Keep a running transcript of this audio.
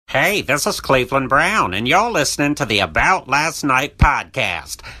Hey, this is Cleveland Brown, and you're listening to the About Last Night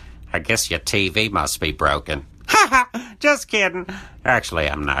podcast. I guess your TV must be broken. Ha ha! Just kidding. Actually,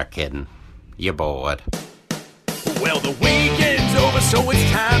 I'm not kidding. You're bored. Well, the weekend's over, so it's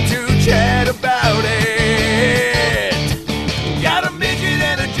time to chat about it. Got a midget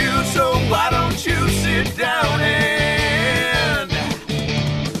and a Jew, so why don't you sit down and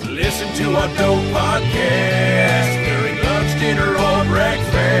listen to our dope podcast during lunch, dinner, or breakfast.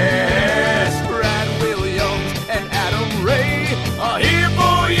 Brad Williams and Adam Ray are here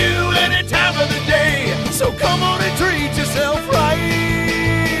for you any time of the day. So come on and treat yourself right.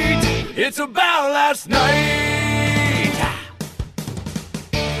 It's about last night.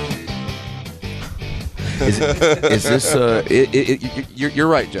 Is this? You're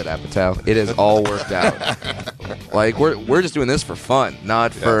right, Judd Apatow. It has all worked out. Like we're just doing this for fun,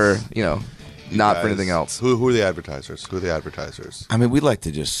 not for not for anything else. Who are the advertisers? I mean, we like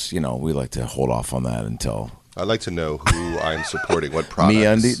to just we like to hold off on that until. I'd like to know who I'm supporting. What products?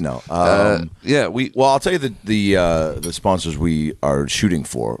 MeUndies? No. Well, I'll tell you the sponsors we are shooting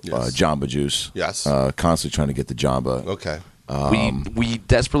for. Yes. Jamba Juice. Yes. Constantly trying to get the Jamba. Okay. We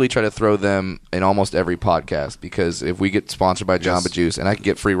desperately try to throw them in almost every podcast because if we get sponsored by Jamba Juice and I can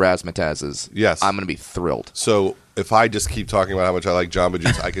get free razzmatazzes, yes, I'm going to be thrilled. So if I just keep talking about how much I like Jamba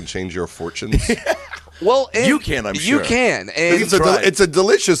Juice, I can change your fortunes. Well, you can. I'm sure you can. And it's a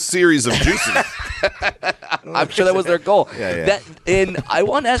delicious series of juices. I'm sure that was their goal. Yeah. And I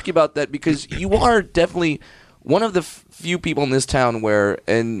want to ask you about that because you are definitely one of the few people in this town where,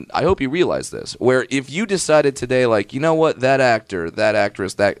 and I hope you realize this, where if you decided today, like, you know what, that actor, that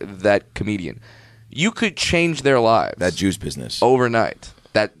actress, that comedian, you could change their lives. That juice business. Overnight.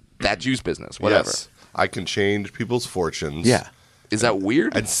 That juice business, whatever. Yes. I can change people's fortunes. Yeah. Is that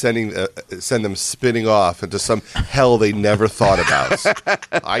weird? And send them spinning off into some hell they never thought about.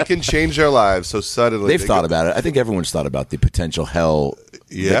 I can change their lives so suddenly. They've thought about it. I think everyone's thought about the potential hell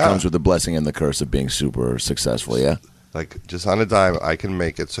Yeah. that comes with the blessing and the curse of being super successful, yeah? Like, just on a dime, I can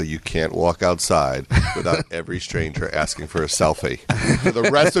make it so you can't walk outside without every stranger asking for a selfie for the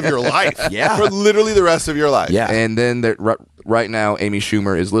rest of your life. Yeah. For literally the rest of your life. Yeah. And then right now, Amy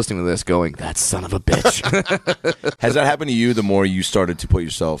Schumer is listening to this going, that son of a bitch. Has that happened to you the more you started to put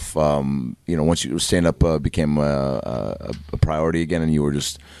yourself, once you stand-up became a priority again and you were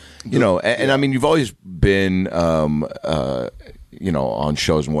just, and I mean, you've always been, on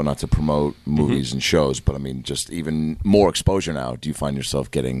shows and whatnot to promote movies and shows, but I mean, just even more exposure now. Do you find yourself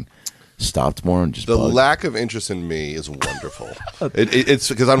getting stopped more and just The bugged? lack of interest in me is wonderful. It's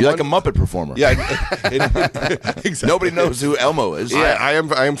because I'm You're like a Muppet performer. Yeah, exactly. Nobody knows who Elmo is. Yeah, I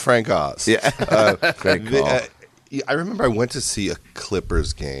am Frank Oz. Yeah. Great call. I remember I went to see a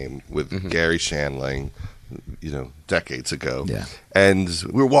Clippers game with Gary Shandling, decades ago. Yeah. And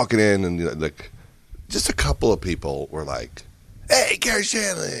we were walking in, and just a couple of people were like, "Hey, Gary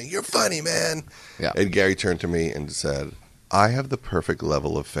Shandling, you're funny, man." Yeah. And Gary turned to me and said, "I have the perfect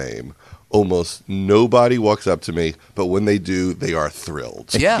level of fame. Almost nobody walks up to me, but when they do, they are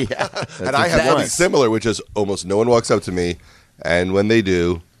thrilled." Yeah. And I have something similar, which is almost no one walks up to me, and when they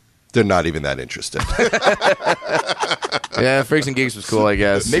do, they're not even that interested. Yeah, Freaks and Geeks was cool, I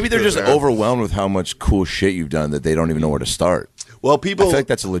guess. Maybe they're just overwhelmed with how much cool shit you've done that they don't even know where to start. Well, I feel like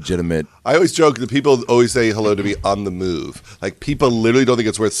that's a legitimate. I always joke that people always say hello to me on the move. Like, people literally don't think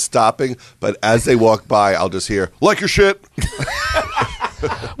it's worth stopping, but as they walk by, I'll just hear, "Like your shit."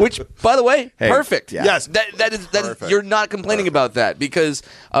 Which, by the way, perfect. Yeah. Yes, that is Perfect. you're not complaining about that because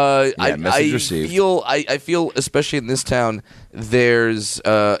message received. I feel especially in this town there's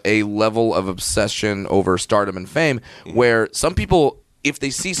a level of obsession over stardom and fame where some people, if they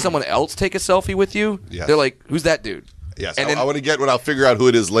see someone else take a selfie with you, Yes. they're like, "Who's that dude?" Yes, And I then- want to get what I'll figure out who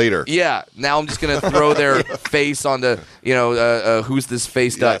it is later. Yeah, now I'm just going to throw their face onto,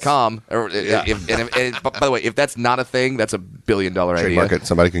 whosthisface.com. Or, by the way, if that's not a thing, that's $1 billion idea. Trademark it.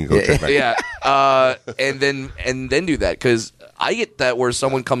 Somebody can go trademark it. Yeah, and then do that because I get that where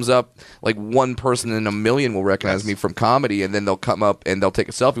someone comes up, like one person in a million will recognize me from comedy, and then they'll come up and they'll take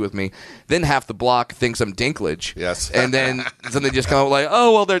a selfie with me. Then half the block thinks I'm Dinklage. Yes. And then they just come up like,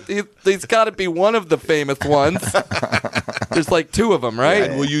 "Oh, well, he's got to be one of the famous ones." There's like two of them, right?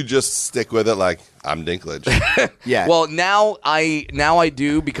 And will you just stick with it like, "I'm Dinklage"? Yeah. Well, now I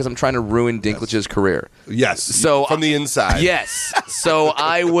do because I'm trying to ruin Dinklage's career. Yes. So from the inside. Yes. So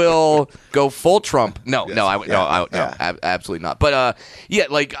I will go full Trump. No, absolutely not. But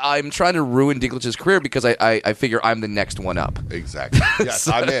like I'm trying to ruin Dinklage's career because I figure I'm the next one up. Exactly. Yes,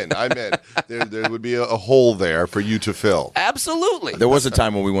 I'm in. There would be a hole there for you to fill. Absolutely. There was a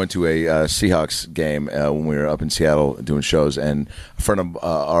time when we went to a Seahawks game when we were up in Seattle doing shows, and a friend of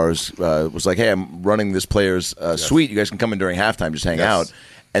ours was like, "Hey, I'm running this player's suite. You guys can come in during halftime, just hang out."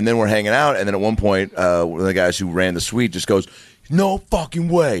 And then we're hanging out, and then at one point, one of the guys who ran the suite just goes, "No fucking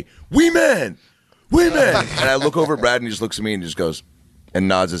way, we men." And I look over at Brad, and he just looks at me and just goes, and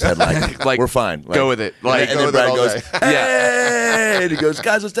nods his head like we're fine. Go with it. And then Brad goes, Yeah. "Hey!" And he goes,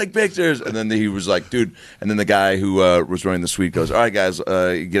 "Guys, let's take pictures." And then he was like, "Dude." And then the guy who was running the suite goes, "All right, guys, get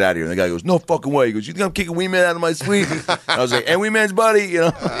out of here." And the guy goes, "No fucking way." He goes, "You think I'm kicking Wee Man out of my suite?" And I was like, "And Wee Man's buddy," you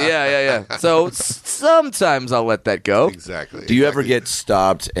know. Yeah. So sometimes I'll let that go. Exactly. Do you ever get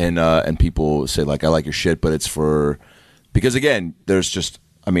stopped and people say like, "I like your shit," but it's for because again, there's just.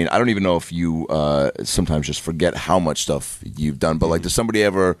 I mean, I don't even know if you sometimes just forget how much stuff you've done, but like, does somebody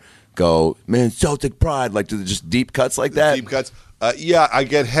ever go, "Man, Celtic pride," like, do they just deep cuts like that? Deep cuts? Yeah, I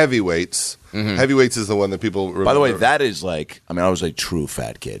get heavyweights. Heavyweights is the one that people remember. By the way, that is like, I mean, I was a true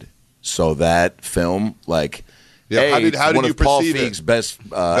fat kid, so that film, like, how did one you of Paul perceive Feig's it? best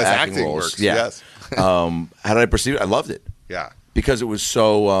acting roles. Works, yeah. yes. How did I perceive it? I loved it. Yeah. Because it was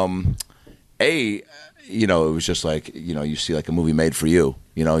so, you know, it was just like, you know, you see like a movie made for you.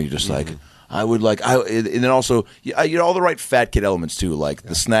 You know, you're just like, I would like, and then also, you know, all the right fat kid elements too, like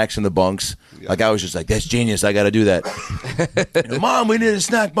the snacks in the bunks. Yeah. Like I was just like, that's genius. I got to do that. You know, Mom, we need a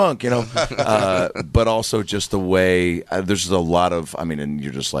snack bunk. You know, but also just the way there's a lot of, I mean, and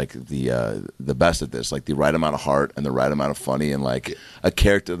you're just like the best at this, like the right amount of heart and the right amount of funny, and like a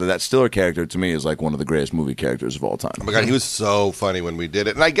character that Stiller character to me is like one of the greatest movie characters of all time. Oh my God, he was so funny when we did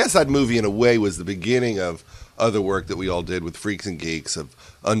it, and I guess that movie in a way was the beginning of other work that we all did with Freaks and Geeks of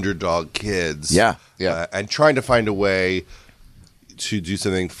underdog kids. Yeah. And trying to find a way to do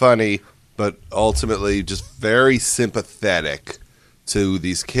something funny, but ultimately just very sympathetic to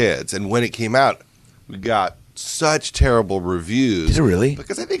these kids. And when it came out, we got such terrible reviews. Did it really?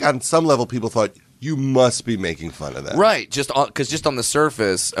 Because I think on some level people thought, you must be making fun of that. Right. Because just on the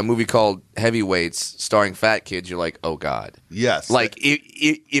surface, a movie called Heavyweights starring fat kids, you're like, oh, God. Yes. Like,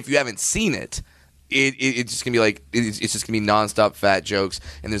 if you haven't seen it, it's just gonna be like it's just gonna be nonstop fat jokes,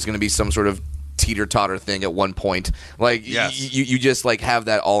 and there's gonna be some sort of teeter-totter thing at one point. Like you just like have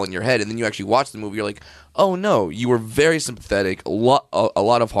that all in your head, and then you actually watch the movie. You're like, oh no, you were very sympathetic, a lot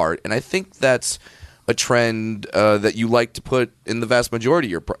of heart, and I think that's a trend that you like to put in the vast majority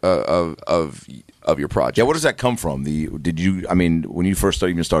of your project. Yeah, where does that come from? Did you? I mean, when you first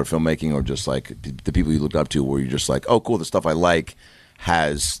started filmmaking, or just like the people you looked up to, were you just like, oh, cool, the stuff I like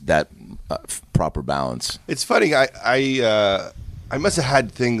has that proper balance? It's funny. I must have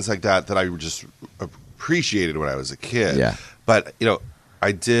had things like that I just appreciated when I was a kid. Yeah. But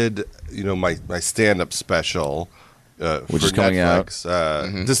I did my stand-up special which for is coming Netflix,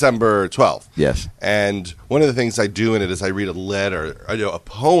 out December 12th. Yes. And one of the things I do in it is I read a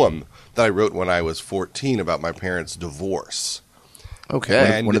poem that I wrote when I was 14 about my parents' divorce.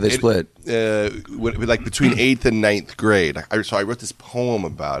 Okay. And when did they split? Like between 8th and 9th grade. So I wrote this poem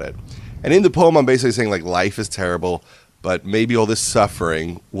about it. And in the poem, I'm basically saying, like, life is terrible, but maybe all this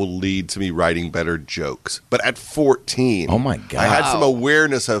suffering will lead to me writing better jokes. But at 14, oh my God, I had some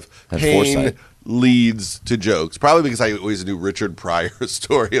awareness of That's pain foresight. Leads to jokes. Probably because I always knew Richard Pryor's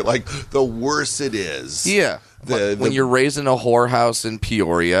story. Like, the worse it is. Yeah. When you're raised in a whorehouse in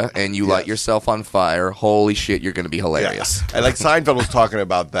Peoria and you light yourself on fire, holy shit, you're going to be hilarious. Yeah. And like Seinfeld was talking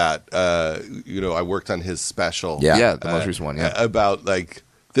about that. I worked on his special. Yeah, the most recent one, about like,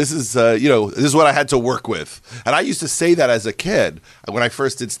 this is this is what I had to work with. And I used to say that as a kid. When I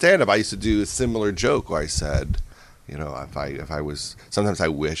first did stand-up, I used to do a similar joke where I said, if I was, sometimes I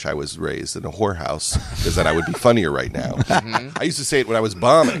wish I was raised in a whorehouse because then I would be funnier right now. I used to say it when I was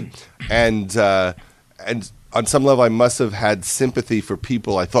bombing. And on some level, I must have had sympathy for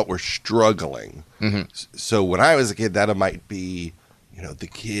people I thought were struggling. So when I was a kid, that might be, the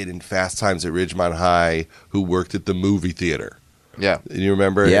kid in Fast Times at Ridgemont High who worked at the movie theater. Yeah. And you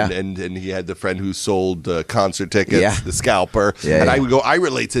remember? Yeah. And he had the friend who sold concert tickets, the scalper. Yeah, and I would go, I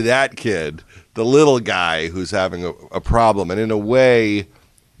relate to that kid, the little guy who's having a problem. And in a way,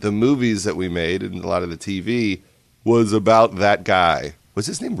 the movies that we made and a lot of the TV was about that guy. Was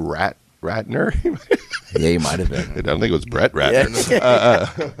his name Ratner? Yeah, he might have been. I don't think it was Brett Ratner. Yeah.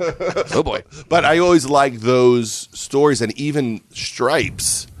 Oh, boy. But I always liked those stories, and even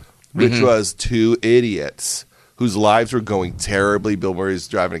Stripes, which was two idiots whose lives were going terribly. Bill Murray's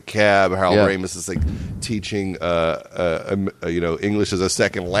driving a cab. Harold Ramis is like teaching, English as a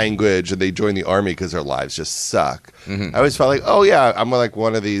second language, and they join the army because their lives just suck. I always felt like, oh yeah, I'm like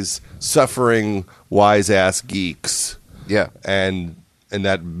one of these suffering wise ass geeks. Yeah, and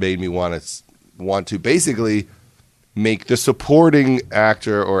that made me want to basically make the supporting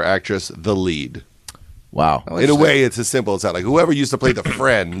actor or actress the lead. Wow. In a way, it's as simple as that. Like whoever used to play the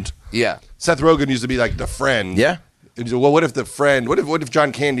friend. Yeah. Seth Rogen used to be like the friend. Yeah. And so, well, what if the friend? What if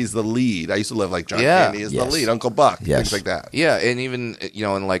John Candy's the lead? I used to love like John Candy is the lead, Uncle Buck, things like that. Yeah, and even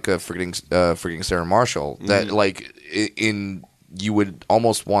in like forgetting Sarah Marshall, that like in you would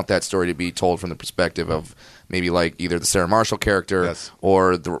almost want that story to be told from the perspective of maybe like either the Sarah Marshall character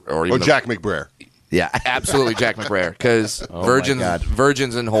or Jack McBrayer. Yeah, absolutely, Jack McBrayer, because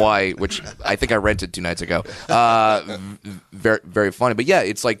Virgins in Hawaii, which I think I rented 2 nights ago, very very funny. But yeah,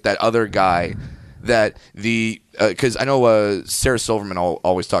 it's like that other guy that because I know Sarah Silverman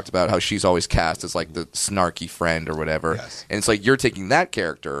always talked about how she's always cast as like the snarky friend or whatever, and it's like you're taking that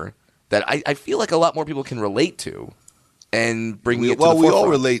character that I feel like a lot more people can relate to and bring it to the forefront. We all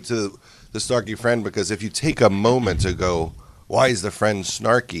relate to the snarky friend because if you take a moment to go, why is the friend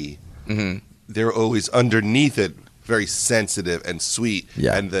snarky? They're always underneath it very sensitive and sweet,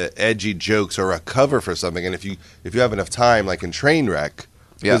 and the edgy jokes are a cover for something. And if you have enough time, like in Trainwreck,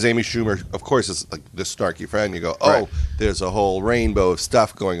 because Amy Schumer, of course, is like the snarky friend, you go, there's a whole rainbow of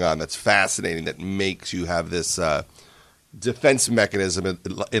stuff going on that's fascinating, that makes you have this defense mechanism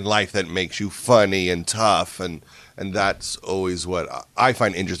in life that makes you funny and tough, and that's always what I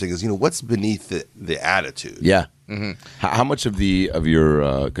find interesting is what's beneath the attitude. Yeah. How much of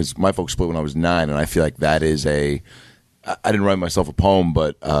your because my folks split when I was 9, and I feel like that is I didn't write myself a poem,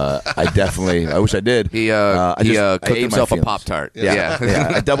 but I definitely I wish I did. He cooked himself a Pop-Tart.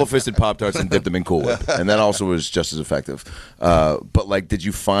 Yeah. I double-fisted Pop-Tarts and dipped them in Cool Whip, and that also was just as effective. But like, did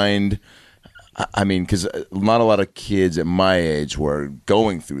you find? I mean, because not a lot of kids at my age were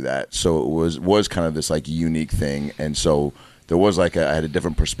going through that, so it was kind of this like unique thing, and so there was like I had a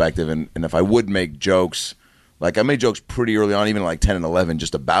different perspective, and if I would make jokes. Like I made jokes pretty early on, even like 10 and 11,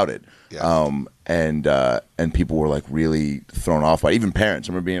 just about it. Yeah. And people were like really thrown off by it. Even parents.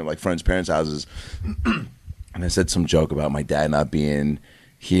 I remember being at like friends' parents' houses, and I said some joke about my dad not being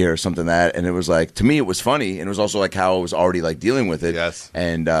here or something and it was like, to me it was funny, and it was also like how I was already like dealing with it. Yes.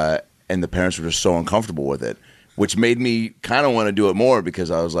 And the parents were just so uncomfortable with it, which made me kind of want to do it more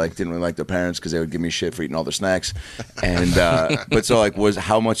because I was like didn't really like their parents because they would give me shit for eating all their snacks. And but so like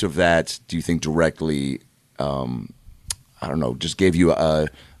how much of that do you think directly? I don't know, just gave you a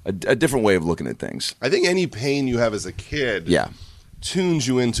different way of looking at things. I think any pain you have as a kid tunes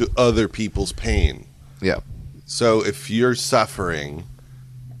you into other people's pain. Yeah. So if you're suffering,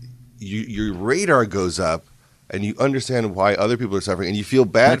 your radar goes up and you understand why other people are suffering and you feel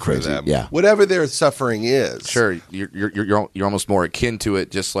bad for them. Yeah. Whatever their suffering is. Sure. You're almost more akin to it,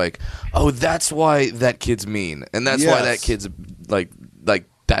 just like, oh, that's why that kid's mean. And that's why that kid's like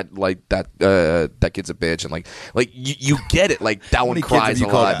that kid's a bitch, and like you get it. Like that one cries a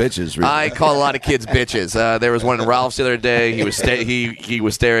lot. Bitches, really? I call a lot of kids bitches. There was one in Ralph's the other day. He was he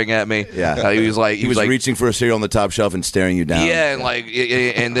was staring at me. Yeah, he was like reaching for a cereal on the top shelf and staring you down. Yeah,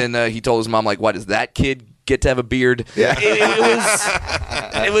 and then he told his mom like, "Why does that kid get to have a beard?" Yeah,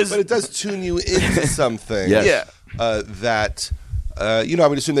 it was. But it does tune you into something. Yes. Yeah, that. I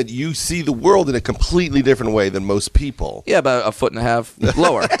would assume that you see the world in a completely different way than most people. Yeah, about 1.5 foot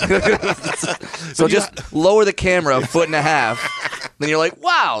lower. So just lower the camera 1.5 foot. Then you're like,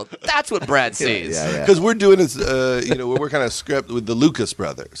 wow, that's what Brad sees. Because we're doing this, we're working on a script with the Lucas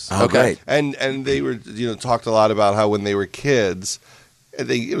brothers. Okay. And they were, talked a lot about how when they were kids, and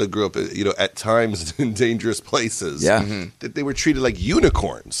they grew up, at times in dangerous places. Yeah. That they were treated like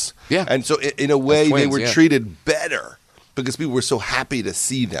unicorns. Yeah. And so in a way, twins, they were treated better. Because people were so happy to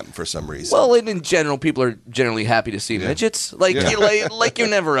see them for some reason. Well, and in general, people are generally happy to see midgets. Like you're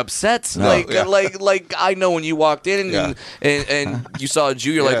never upset. No. Like I know when you walked in and you saw a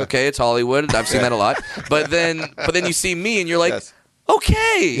Jew, you're like, okay, it's Hollywood. I've seen that a lot. But then you see me and you're like,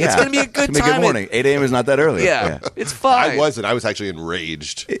 okay, it's gonna be a good time. Good morning. 8 a.m. is not that early. Yeah, it's fine. I wasn't. I was actually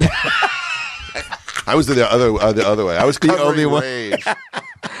enraged. I was the other way. I was the only rage.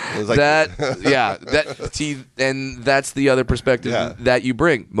 Like, and that's the other perspective that you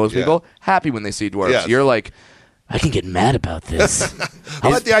bring. Most people happy when they see dwarves. Yes. You're like, I can get mad about this. How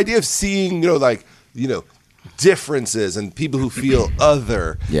about the idea of seeing, differences and people who feel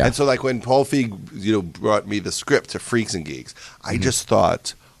other? Yeah. And so, like when Paul Feig, brought me the script to Freaks and Geeks, I just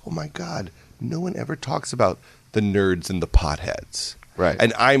thought, oh my God, no one ever talks about the nerds and the potheads. Right.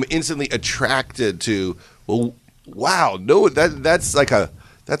 And I'm instantly attracted to, well, wow, no, that's like a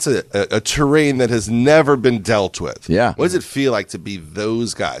terrain that has never been dealt with. Yeah. What does it feel like to be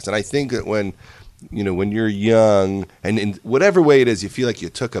those guys? And I think that when you're young and in whatever way it is, you feel like you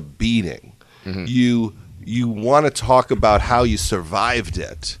took a beating, you want to talk about how you survived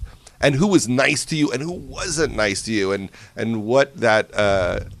it and who was nice to you and who wasn't nice to you and what that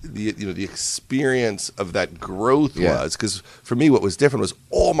the experience of that growth was. Because for me, what was different was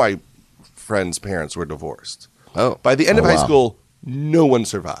all my friends' parents were divorced. Oh. By the end of high school, no one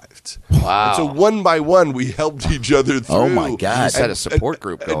survived. Wow. And so one by one, we helped each other through. Oh, my God. You just had a support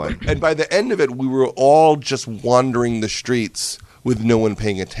group going. And by the end of it, we were all just wandering the streets with no one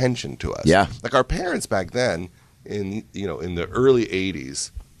paying attention to us. Yeah. Like our parents back then, in the early 80s,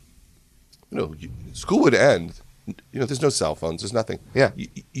 school would end. There's no cell phones. There's nothing. Yeah.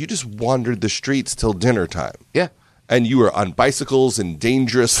 You just wandered the streets till dinner time. Yeah. And you were on bicycles and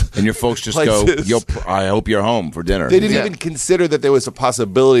dangerous. And your folks just places. go, I hope you're home for dinner. They didn't even consider that there was a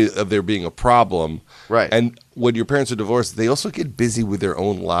possibility of there being a problem. Right. And when your parents are divorced, they also get busy with their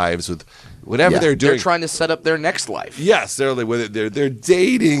own lives, with whatever they're doing. They're trying to set up their next life. Yes, they're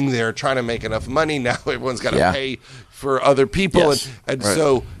dating. They're trying to make enough money. Now everyone's got to pay for other people. Yes. And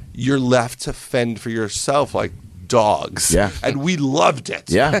so you're left to fend for yourself like dogs. Yeah. And we loved it.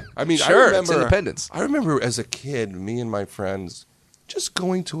 Yeah. I mean, Sure, I remember, it's independence. I remember as a kid, me and my friends just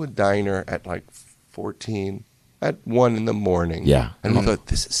going to a diner at like 14 at 1 in the morning. Yeah. And we thought,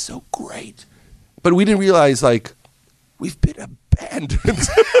 this is so great. But we didn't realize, like, we've been abandoned.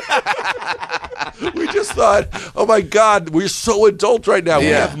 We just thought, oh my God, we're so adult right now. We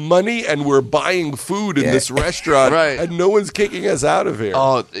Yeah. have money and we're buying food in this restaurant, Right. and no one's kicking us out of here.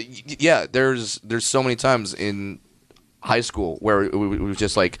 Oh, yeah. There's so many times in high school where it was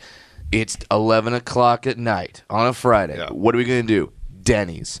just like, it's 11 o'clock at night on a Friday. Yeah. What are we going to do?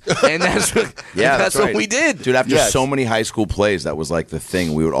 Denny's. And that's what, that's right. what we did. Dude, after Yes. so many high school plays, that was like the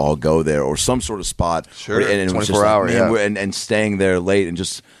thing. We would all go there or some sort of spot. Sure. And it was just 24 like, hour, man, yeah. and staying there late and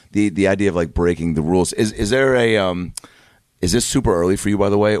just the idea of like breaking the rules. Is there a is this super early for you, by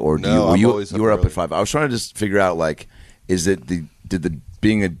the way, or No, were I'm you always up you were up early. at 5? I was trying to just figure out like, is it did the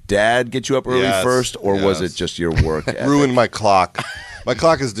being a dad get you up early Yes, first, or was yes. it just your work ethic? Ruined my clock. My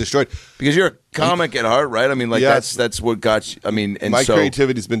clock is destroyed. Because you're a comic at heart, right? I mean, like Yes. that's what got you. I mean, and My so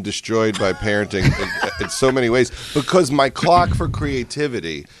creativity's been destroyed by parenting in so many ways because my clock for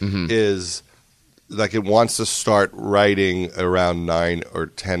creativity is like it wants to start writing around 9 or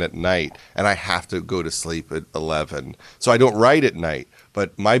 10 at night, and I have to go to sleep at 11. So I don't write at night,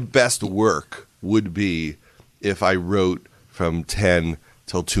 but my best work would be if I wrote from 10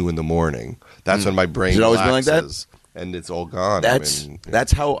 till 2 in the morning. That's when my brain Has it always been like that? relaxes, and it's all gone.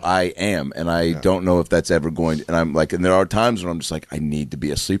 That's how I am, and I don't know if that's ever going to, and I'm like, and there are times when I'm just like, I need to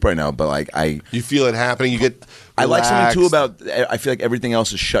be asleep right now, but like You feel it happening. You get I like something too relaxed. about, I feel like everything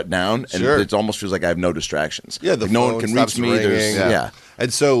else is shut down, and Sure. it almost feels like I have no distractions. Yeah, the like no phone one can stops reach me. There's, ringing. yeah.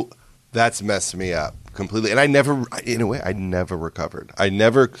 And so that's messed me up completely. And I never, in a way, I never recovered. I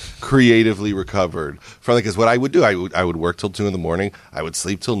never creatively recovered from it. Because what I would do, I would work till 2 in the morning. I would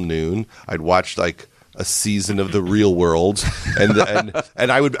sleep till noon. I'd watch like a season of The Real World,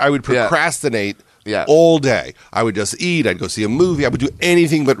 and I would procrastinate. Yeah. All day. I would just eat. I'd go see a movie. I would do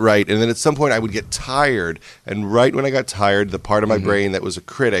anything but write. And then at some point I would get tired. And right when I got tired, the part of my brain that was a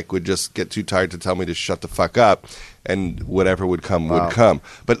critic would just get too tired to tell me to shut the fuck up. And whatever would come would come.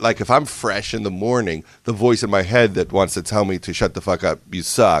 But like if I'm fresh in the morning, the voice in my head that wants to tell me to shut the fuck up, you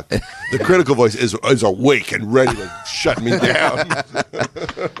suck. The critical voice is awake and ready to shut me down.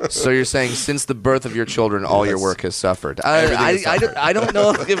 So you're saying since the birth of your children, all your Yes. work has suffered. Everything has I don't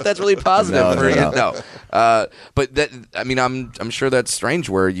know if that's really positive No, for you. no. No. But that, I mean, I'm sure that's strange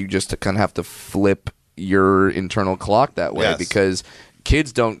where you just kind of have to flip your internal clock that way Yes. because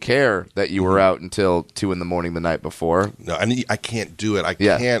kids don't care that you were out until 2 in the morning the night before. No, and I can't do it. I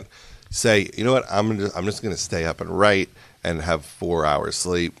Yeah. can't say, you know what, I'm just going to stay up and write and have 4 hours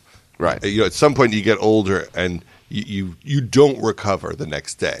sleep. Right. At some point you get older and you don't recover the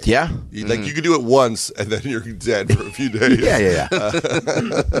next day. Yeah. You could do it once and then you're dead for a few days. Yeah.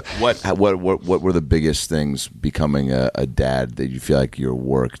 What were the biggest things becoming a dad that you feel like your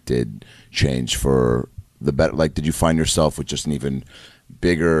work did change for the better? Like, did you find yourself with just an even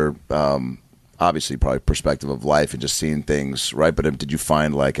bigger, obviously probably perspective of life and just seeing things, right? But did you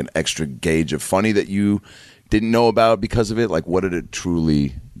find like an extra gauge of funny that you didn't know about because of it? Like, what did it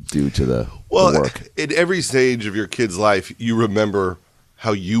truly do to the work? At every stage of your kid's life, you remember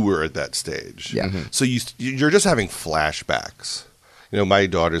how you were at that stage. Yeah. So you're just having flashbacks. You know, my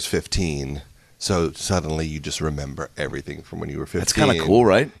daughter's 15, So suddenly you just remember everything from when you were 15. That's kind of cool,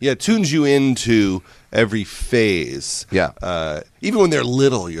 right? Yeah, it tunes you into every phase. Yeah. Even when they're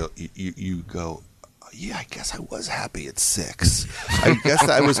little, you go, yeah, I guess I was happy at 6. I guess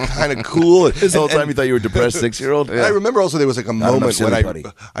I was kind of cool. This whole time you thought you were a depressed 6-year-old? I remember also there was like a moment when silly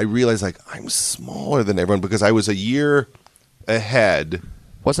I realized like I'm smaller than everyone because I was a year ahead.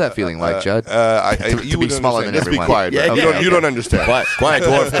 What's that feeling like, Judd? You be would smaller understand. than Let's everyone. be quiet. Yeah, Brad. yeah, You don't understand. Quiet,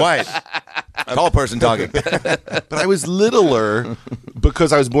 dwarf, quiet. Call a person talking. But I was littler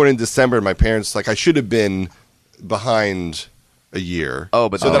because I was born in December. And my parents, like, I should have been behind a year. Oh,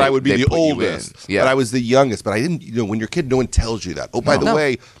 but so that I would be they the put you in. oldest. Yeah. But I was the youngest. But I didn't. When you're a kid, no one tells you that. Oh, by the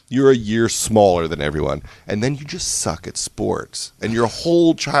way, you're a year smaller than everyone, and then you just suck at sports. And your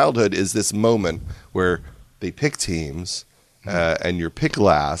whole childhood is this moment where they pick teams, and you're picked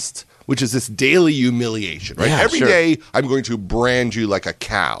last. Which is this daily humiliation, right? Yeah, Every sure. day, I'm going to brand you like a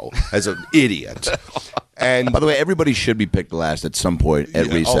cow as an idiot. And By the way, everybody should be picked last at some point at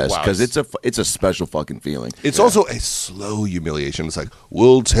Yeah. Oh, recess wow. because it's a special fucking feeling. it's also a slow humiliation. It's like,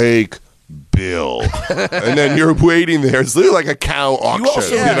 we'll take Bill. And then you're waiting there. It's literally like a cow auction. You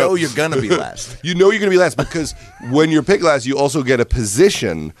also know you're gonna be last. You know you're going to be last because when you're picked last, you also get a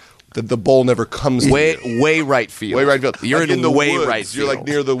position that the ball never comes to you. Way right field. Way right field. You're Like in the way woods. right You're field. like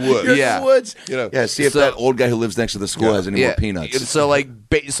near the woods. You're Yeah. in the woods. You know. Yeah, see if So- that old guy who lives next to the school Yeah. has any more peanuts. So like,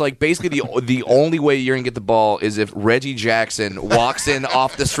 it's like basically the only way you're gonna get the ball is if Reggie Jackson walks in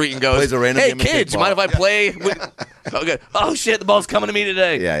off the street and goes, Plays a random "Hey game of kids, you kickball." mind if I play?" Okay. Oh shit, the ball's coming to me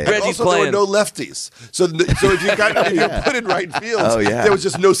today. Yeah, yeah. Reggie's Also, playing. there were no lefties. So if you if you put in right field, Oh, yeah. there was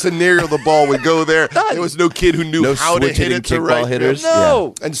just no scenario the ball would go there. There was no kid who knew No how to hit switch-hitting it to kickball right hitters. field.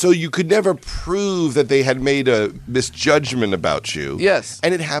 No. And so you could never prove that they had made a misjudgment about you. Yes.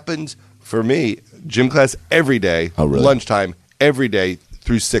 And it happened for me, gym class every day, Oh, really? lunchtime every day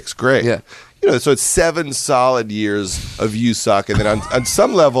through 6th grade. Yeah. So it's 7 solid years of you suck. And then on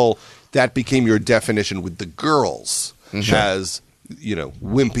some level, that became your definition with the girls as,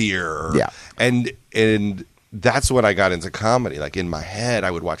 wimpier. Yeah. And that's when I got into comedy. Like in my head,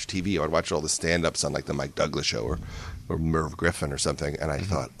 I would watch TV. I would watch all the stand-ups on like the Mike Douglas show or Merv Griffin or something. And I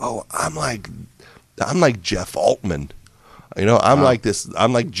thought, oh, I'm like Jeff Altman. I'm like this.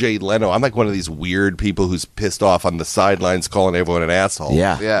 I'm like Jay Leno. I'm like one of these weird people who's pissed off on the sidelines calling everyone an asshole.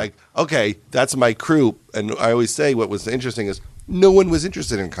 Yeah. Yeah. Like, okay, that's my crew. And I always say what was interesting is no one was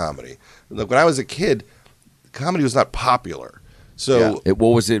interested in comedy. Like when I was a kid, comedy was not popular. So What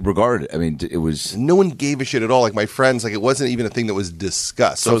was it regarded? I mean, it was. no one gave a shit at all. Like my friends, like it wasn't even a thing that was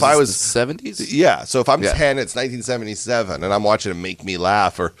discussed. So if is I this was the 70s? yeah, so if I'm Yeah. 10, it's 1977, and I'm watching it Make Me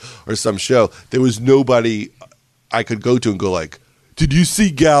Laugh or some show, there was nobody I could go to and go like, did you see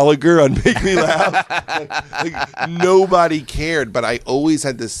Gallagher on Make Me Laugh? like, nobody cared, but I always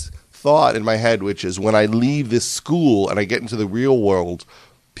had this thought in my head, which is when I leave this school and I get into the real world,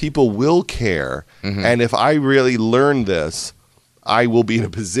 people will care, and if I really learn this, I will be in a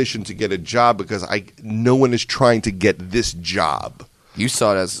position to get a job because no one is trying to get this job. You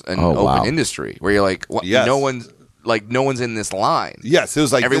saw it as an Oh, open wow. industry where you're like, what? Yes. No one's in this line. Yes, it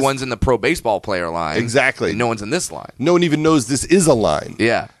was like Everyone's in the pro baseball player line. Exactly. And no one's in this line. no one even knows this is a line.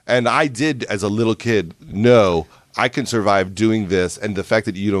 Yeah. And I did, as a little kid, know I can survive doing this, and the fact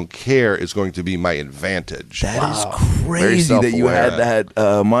that you don't care is going to be my advantage. That is Very crazy that you self-aware. had that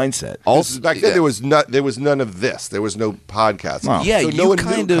mindset. Also, Back then, there was none of this. There was no podcast. Wow. yeah, so you no one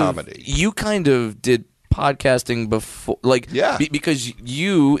kind knew of comedy. you kind of did podcasting before, like Yeah. because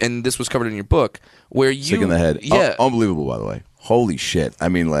you, and this was covered in your book, where you Sick in the head. yeah, Unbelievable, by the way. Holy shit. I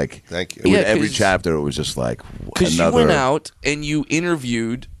mean, like, Thank you. With Yeah, every 'cause- chapter, it was just like because you another. went out and you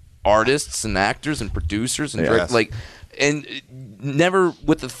interviewed artists and actors and producers and Yes. and never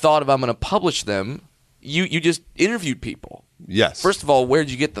with the thought of I'm going to publish them. You just interviewed people. Yes. First of all, where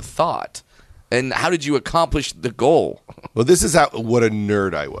did you get the thought, and how did you accomplish the goal? Well, this is what a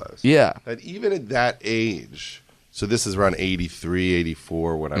nerd I was. Yeah. That even at that age, so this is around 83,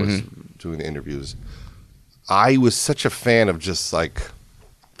 84 when I was doing the interviews, I was such a fan of just like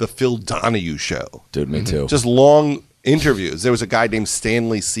the Phil Donahue show. Dude, me too. Just long interviews. There was a guy named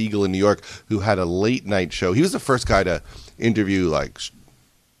Stanley Siegel in New York who had a late night show. He was the first guy to interview like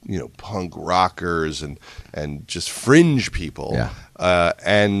punk rockers and just fringe people. Yeah.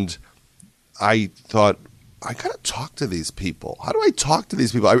 And I thought, I gotta talk to these people. How do I talk to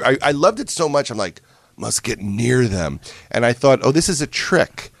these people? I loved it so much. I'm like, must get near them. And I thought, oh, this is a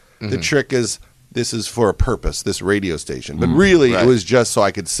trick. The trick is this is for a purpose, this radio station. But really, right. it was just so I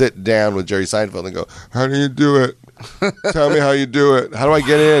could sit down with Jerry Seinfeld and go, how do you do it? Tell me how you do it. How do I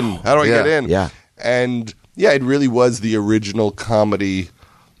get in? How do I get in? Yeah. And yeah, it really was the original comedy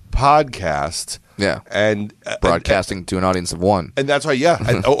podcast. Yeah. And broadcasting to an audience of one. And that's why,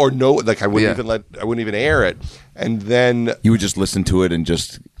 or no, like I wouldn't even air it. And then you would just listen to it and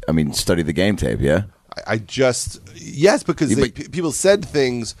study the game tape, yeah? Yes, because people said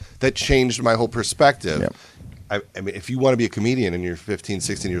things that changed my whole perspective. Yeah. I mean, if you want to be a comedian and you're 15,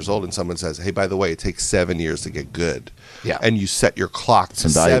 16 years old and someone says, hey, by the way, it takes 7 years to get good. Yeah. And you set your clock to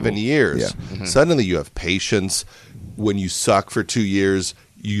 7 years. Yeah. Mm-hmm. Suddenly you have patience. When you suck for 2 years,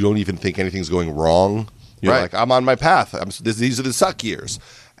 you don't even think anything's going wrong. You're like, I'm on my path. These are the suck years.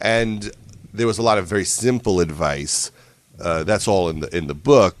 And there was a lot of very simple advice. That's all in the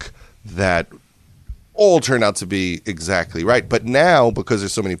book that all turned out to be exactly right. But now, because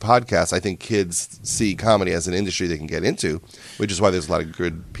there's so many podcasts, I think kids see comedy as an industry they can get into, which is why there's a lot of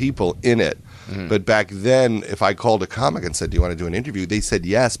good people in it. Mm-hmm. But back then, if I called a comic and said, do you want to do an interview? They said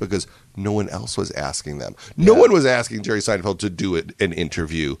yes, because no one else was asking them. No one was asking Jerry Seinfeld to do an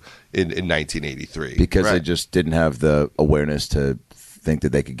interview in 1983. Because they just didn't have the awareness to think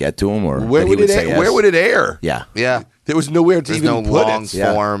that they could get to him? Or where would it air? Yeah. Yeah. There was nowhere to even put long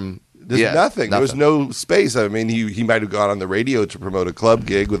it. Form. There's nothing. There was no space. I mean, he might have gone on the radio to promote a club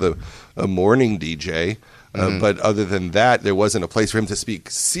gig with a morning DJ. But other than that, there wasn't a place for him to speak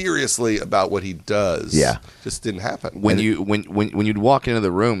seriously about what he does. Yeah. Just didn't happen. When you'd walk into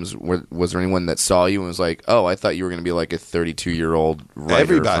the rooms, was there anyone that saw you and was like, oh, I thought you were going to be like a 32-year-old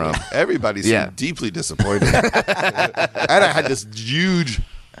writer? Everybody seemed deeply disappointed. And I had this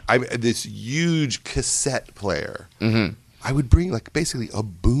huge cassette player. Mm-hmm. I would bring basically a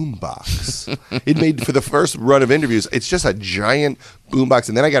boom box. It made for the first run of interviews. It's just a giant boom box,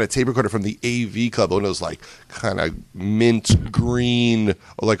 and then I got a tape recorder from the AV Club. One of those kind of mint green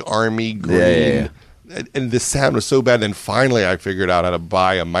or army green. Yeah. And the sound was so bad. Then finally, I figured out how to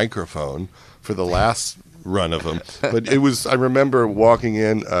buy a microphone for the last run of them. But it was. I remember walking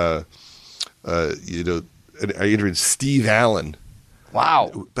in. And I interviewed Steve Allen.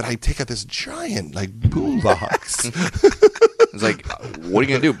 Wow. But I take out this giant boom box. It's like, what are you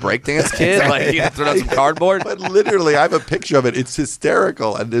going to do? Breakdance, kid? You throw out some cardboard? But literally, I have a picture of it. It's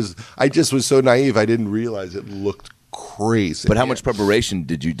hysterical. And I just was so naive. I didn't realize it looked crazy. But how much preparation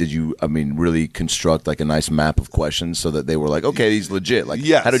did you really construct a nice map of questions so that they were like, okay, he's legit?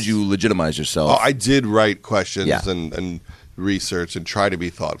 Yes. How did you legitimize yourself? Oh, I did write questions and research and try to be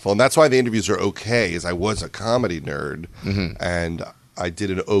thoughtful. And that's why the interviews are okay, is I was a comedy nerd. Mm-hmm. And I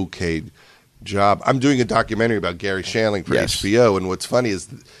did an okay job. I'm doing a documentary about Gary Shandling for HBO, and what's funny is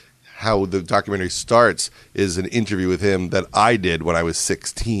how the documentary starts is an interview with him that I did when I was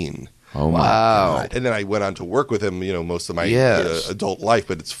 16. Oh, my God. And then I went on to work with him, most of my adult life.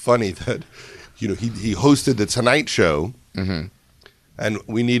 But it's funny that, he hosted The Tonight Show, mm-hmm. and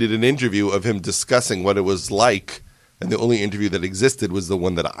we needed an interview of him discussing what it was like, and the only interview that existed was the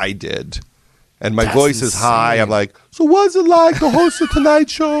one that I did. And my voice is high. I'm like, so what's it like to host The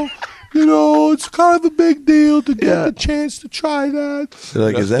Tonight Show? It's kind of a big deal to get the chance to try that. They're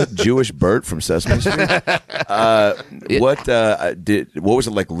like, is that Jewish Bert from Sesame Street? What was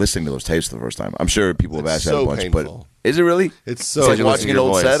it like listening to those tapes for the first time? I'm sure people have asked that a bunch, painful. But is it really? It's so like watching an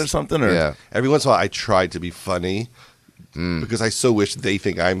old set or something? Or? Yeah. Every once in a while, I try to be funny. Because I so wish they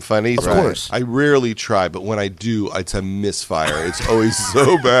think I'm funny. Of course. I rarely try, but when I do, it's a misfire. It's always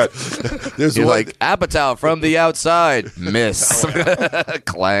so bad. You're like, Apatow from the outside. Miss.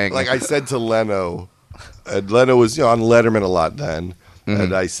 Clang. Like I said to Leno, and Leno was on Letterman a lot then,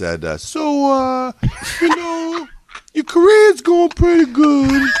 and I said, your career's going pretty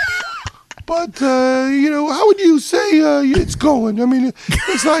good. But, how would you say it's going? I mean,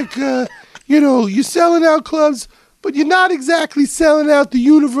 it's like, you're selling out clubs, but you're not exactly selling out the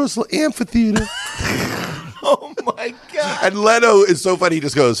Universal Amphitheater. Oh, my God. And Leno is so funny. He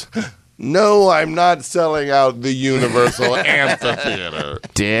just goes, no, I'm not selling out the Universal Amphitheater.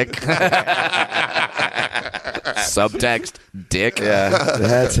 Dick. Subtext, dick. Yeah,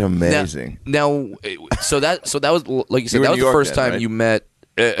 that's amazing. Now, so that was, like you said, that was the first time you met,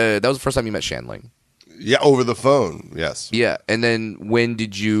 that was the first time you met Shandling. Yeah, over the phone, yes. Yeah, and then when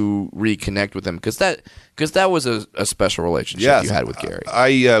did you reconnect with him? Because that was a special relationship you had with Gary. I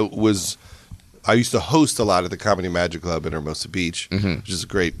used to host a lot at the Comedy Magic Club in Hermosa Beach, which is a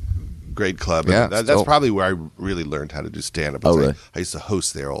great club. Yeah, that's probably where I really learned how to do stand-up. Oh, really? I used to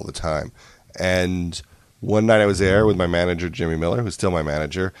host there all the time. And one night I was there with my manager, Jimmy Miller, who's still my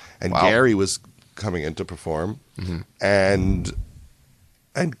manager, and Gary was coming in to perform. Mm-hmm.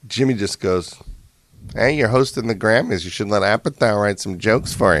 And Jimmy just goes, hey, you're hosting the Grammys. You should let Apatow write some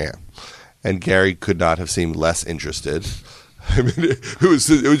jokes for you. And Gary could not have seemed less interested. I mean, it was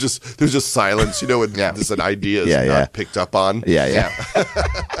just silence, when just an idea is not picked up on. Yeah.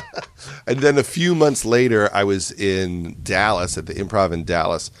 And then a few months later, I was in Dallas at the Improv in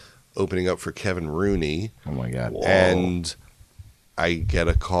Dallas, opening up for Kevin Rooney. Oh my God! And I get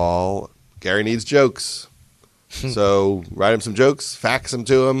a call. Gary needs jokes, so write him some jokes, fax them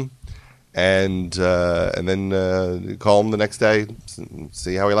to him, and then call him the next day,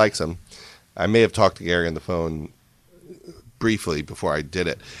 see how he likes them. I may have talked to Gary on the phone briefly before I did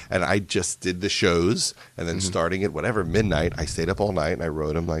it, and I just did the shows, and then starting at whatever midnight, I stayed up all night and I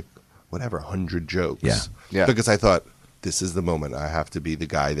wrote him like whatever 100 jokes. Yeah. Because I thought, this is the moment. I have to be the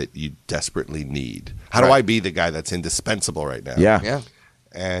guy that you desperately need. How do I be the guy that's indispensable right now? Yeah.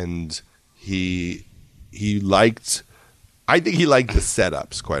 And he liked. I think he liked the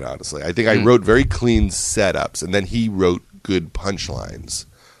setups. Quite honestly, I think I wrote very clean setups, and then he wrote good punchlines.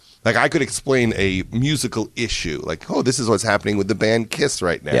 Like I could explain a musical issue, like, oh, this is what's happening with the band Kiss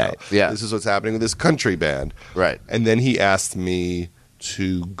right now. Yeah. This is what's happening with this country band. Right. And then he asked me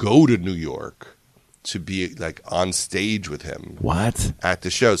to go to New York to be like on stage with him. What? At the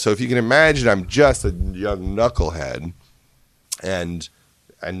show. So if you can imagine, I'm just a young knucklehead and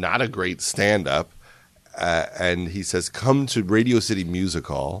not a great stand-up. And he says, come to Radio City Music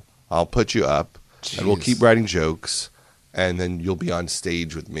Hall. I'll put you up, and we'll keep writing jokes, and then you'll be on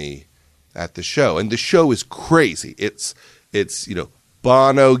stage with me at the show. And the show is crazy. It's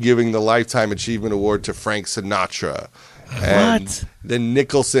Bono giving the Lifetime Achievement Award to Frank Sinatra. And What? then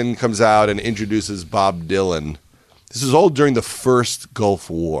Nicholson comes out and introduces Bob Dylan. This is all during the first Gulf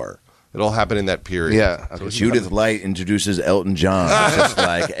War. It all happened in that period. Yeah. So Judith Light introduces Elton John. It's just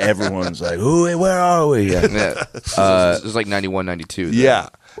like everyone's like, "Ooh, where are we?" Yeah. This was like 91, 92. Yeah.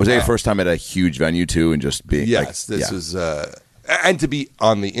 Was that your first time at a huge venue too, and just being Yes, this was, and to be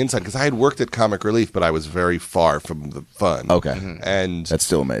on the inside, because I had worked at Comic Relief, but I was very far from the fun. Okay. And That's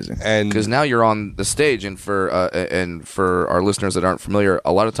still amazing. and Because now you're on the stage, and for our listeners that aren't familiar,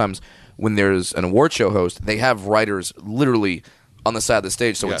 a lot of times when there's an award show host, they have writers literally on the side of the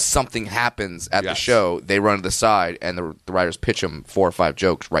stage. So when Yes. something happens at the Yes. show, they run to the side, and the writers pitch them 4 or 5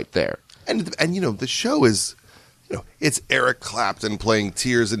 jokes right there. and the show is, it's Eric Clapton playing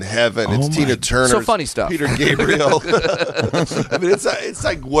Tears in Heaven. It's Tina Turner. So funny stuff. Peter Gabriel. I mean, it's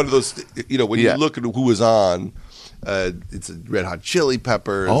like one of those, when you look at who was on, it's Red Hot Chili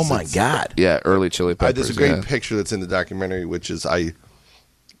Peppers. Oh my It's- God! Yeah, early Chili Peppers. There's a great yeah. picture that's in the documentary, which is I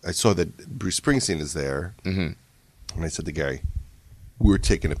saw that Bruce Springsteen is there, and I said to Gary, "We're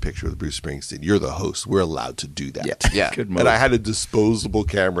taking a picture with Bruce Springsteen. You're the host. We're allowed to do that." Yeah. Good move. And I had a disposable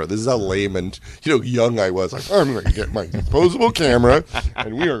camera. This is how lame and young I was. Like, I'm going to get my disposable camera,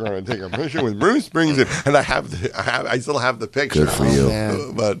 and we are going to take a picture with Bruce Springsteen. And I still have the picture. Good for you.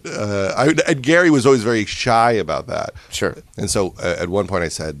 man. But and Gary was always very shy about that. Sure. And so at one point I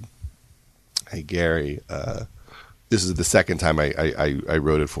said, "Hey Gary, this is the second time I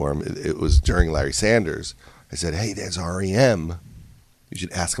wrote it for him. It was during Larry Sanders. I said, hey, there's REM. You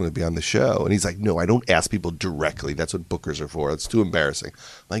should ask him to be on the show." And he's like, "No, I don't ask people directly. That's what bookers are for. It's too embarrassing."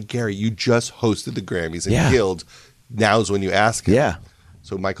 I'm like, Gary, you just hosted the Grammys and killed. Now's when you ask him. Yeah.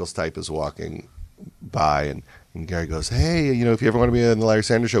 So Michael Stipe is walking by, and Gary goes, "Hey, if you ever want to be on the Larry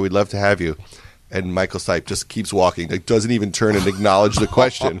Sanders Show, we'd love to have you." And Michael Stipe just keeps walking, like doesn't even turn and acknowledge the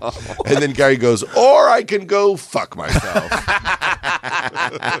question. And then Gary goes, "Or I can go fuck myself."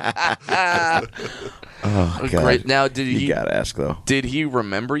 Oh, God. Great. Now, You gotta ask though. did he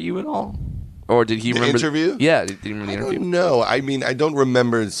remember you at all? Or did he The remember interview? Yeah, did he remember the interview? No, I mean, I don't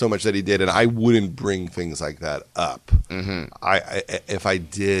remember so much that he did, and I wouldn't bring things like that up. Mm-hmm. If I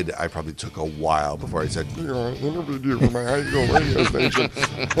did, I probably took a while before I said, "I interviewed you for my high school radio station."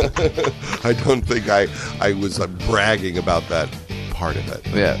 I don't think I was bragging about that part of it.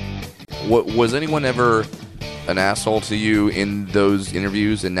 Yeah. Was anyone ever an asshole to you in those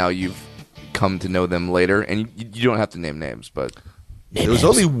interviews, and now you've come to know them later? And you don't have to name names, but There was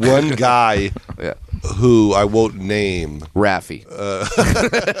only one guy yeah, who I won't name. Raffi.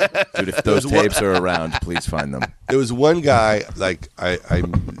 Dude, if those tapes are around, please find them. There was one guy, like,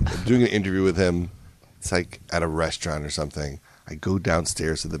 I'm doing an interview with him. It's like at a restaurant or something. I go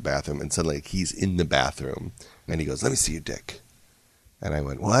downstairs to the bathroom, and suddenly he's in the bathroom. And he goes, "Let me see your dick." And I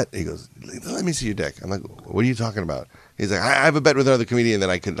went, "What?" He goes, "Let me see your dick." I'm like, "What are you talking about?" He's like, "I have a bet with another comedian that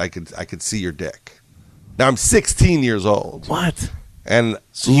I could see your dick." Now, I'm 16 years old. What? And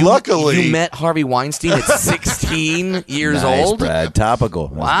luckily... You met Harvey Weinstein at 16 years Nice, old? Brad. Topical.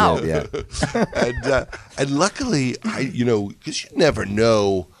 That's Wow. good, yeah. and luckily, because you never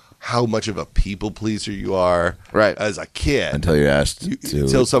know how much of a people pleaser you are Right. as a kid. Until you're asked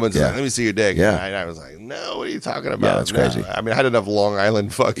Until someone's like, let me see your dick. Yeah. And I was like, no, what are you talking about? Yeah, that's No. crazy. I mean, I had enough Long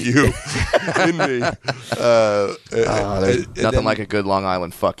Island fuck you in me. There's nothing like a good Long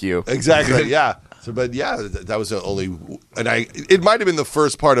Island fuck you. Exactly, yeah. So, but yeah, that was the only, and it might have been the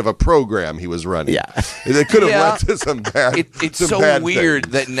first part of a program he was running. Yeah. It could have Yeah. led to some bad. It's some so bad weird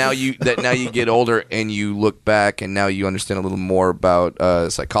things. that now you get older and you look back and now you understand a little more about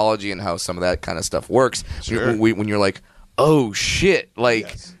psychology and how some of that kind of stuff works. Sure. When you're like, oh shit, like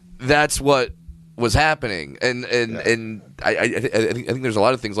Yes. that's what was happening, and I think there's a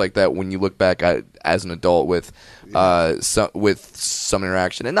lot of things like that when you look back at, as an adult with some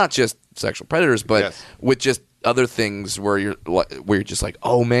interaction, and not just sexual predators, but Yes. with just other things where you're just like,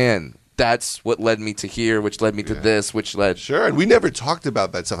 oh man, that's what led me to here, which led me to this, which led. Sure, and we never talked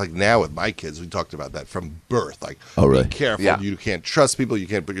about that stuff. Like now with my kids, we talked about that from birth. Like, Oh, really? be careful. Yeah. You can't trust people. You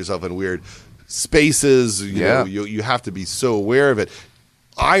can't put yourself in weird spaces. You know, you have to be so aware of it.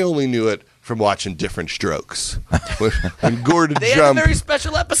 I only knew it from watching Different Strokes. when Gordon They had Jump. a very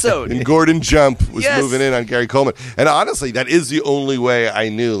special episode. And Gordon Jump was Yes. moving in on Gary Coleman. And honestly, that is the only way I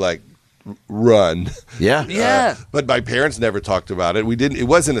knew, like, run. Yeah. Yeah. But my parents never talked about it. It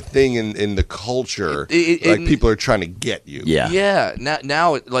wasn't a thing in the culture. Like, people are trying to get you. Yeah. Yeah.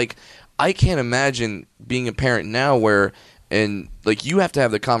 Now, like, I can't imagine being a parent now where, and like, you have to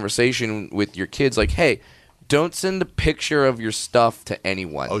have the conversation with your kids, like, hey, don't send a picture of your stuff to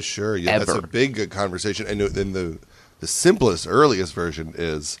anyone. Oh, sure. Yeah, that's a Ever. big conversation. And then the simplest, earliest version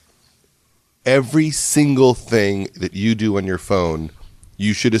is every single thing that you do on your phone,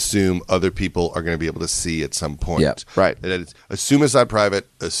 you should assume other people are going to be able to see at some point. Yep. Right. Assume it's not private.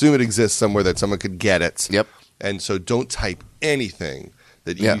 Assume it exists somewhere that someone could get it. Yep. And so don't type anything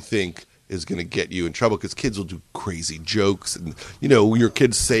that Yeah. you think is going to get you in trouble, because kids will do crazy jokes, and your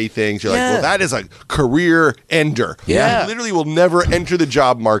kids say things. You're like, Yeah. well, that is a career ender. Yeah. You literally will never enter the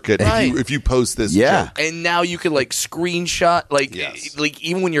job market Right. if you post this Yeah. joke. And now you could like screenshot, like, Yes. like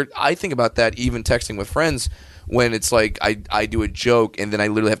even when I think about that, even texting with friends, when it's like I do a joke and then I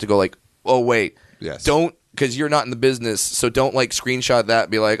literally have to go like, oh wait, Yes. don't, because you're not in the business, so don't like screenshot that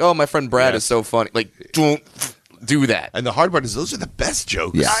and be like, oh, my friend Brad Yes. is so funny. Like, don't do that. And the hard part is those are the best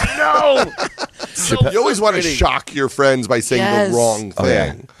jokes. Yeah. I know. You always want to shock your friends by saying Yes. the wrong Oh,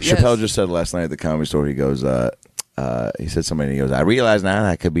 yeah. thing. Yes. Chappelle just said last night at the Comedy Store, he goes, he said something, and he goes, I realize now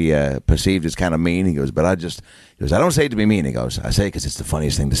that could be perceived as kind of mean. He goes, but I don't say it to be mean. He goes, I say it because it's the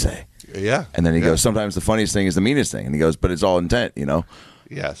funniest thing to say. Yeah. And then he Yeah. goes, sometimes the funniest thing is the meanest thing. And he goes, but it's all intent, you know?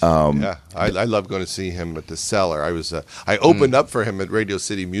 Yes. Yeah. I love going to see him at the Cellar. I opened up for him at Radio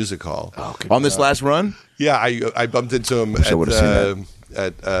City Music Hall. On this last run? Yeah, I bumped into him I would've seen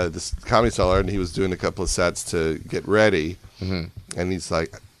at this Comedy Cellar, and he was doing a couple of sets to get ready. And he's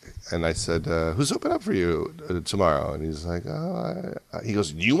like, and I said, who's open up for you tomorrow? And he's like, he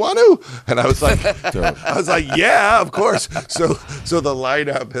goes, you want to? And I was like, yeah, of course. So the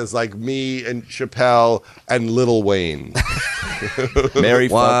lineup is like me and Chappelle and Lil Wayne. Mary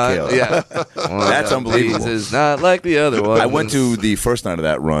fuck kill. Yeah. That's unbelievable. This is not like the other one. I went to the first night of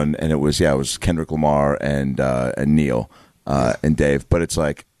that run, and it was Kendrick Lamar and Neil and Dave. But it's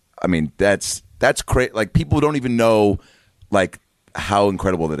like, I mean, that's crazy. Like, people don't even know, like, how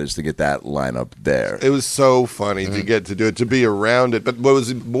incredible that is to get that lineup there. It was so funny to get to do it, to be around it. But what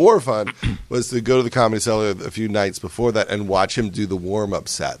was more fun was to go to the Comedy Cellar a few nights before that and watch him do the warm-up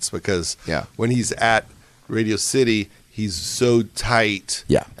sets, because when he's at Radio City, he's so tight.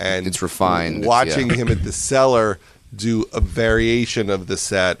 Yeah. And It's refined. Watching him at the Cellar do a variation of the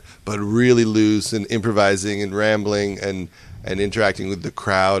set, but really loose and improvising and rambling and interacting with the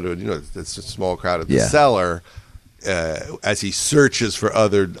crowd, or it's a small crowd at the Cellar, as he searches for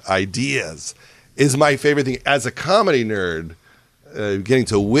other ideas, is my favorite thing. As a comedy nerd, getting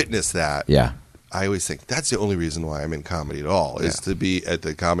to witness that, I always think that's the only reason why I'm in comedy at all, is to be at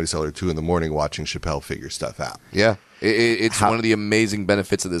the Comedy Cellar at 2 a.m. watching Chappelle figure stuff out. Yeah. It's one of the amazing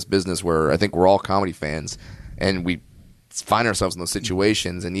benefits of this business, where I think we're all comedy fans, and we find ourselves in those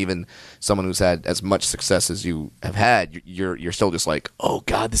situations. And even someone who's had as much success as you have had, you're still just like, oh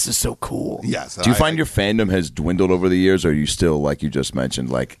God, this is so cool. Yes. Do you find your fandom has dwindled over the years, or are you still, like you just mentioned,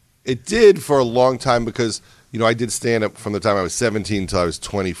 like... It did for a long time, because I did stand up from the time I was 17 until I was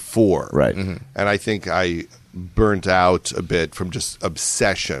 24. Right. And I think I burnt out a bit from just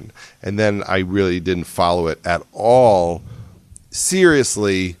obsession. And then I really didn't follow it at all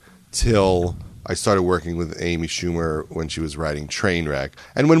seriously till I started working with Amy Schumer when she was writing Trainwreck.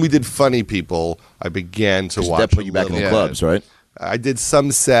 And when we did Funny People, I began to watch. That put you back in the clubs, right? I did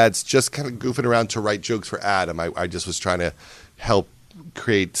some sets, just kind of goofing around to write jokes for Adam. I just was trying to help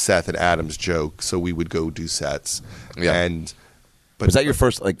create Seth and Adam's joke, so we would go do sets. Yeah. But Was that your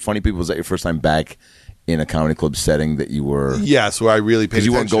first, like, Funny People, was that your first time back in a comedy club setting that you were? Yes, where I really paid Because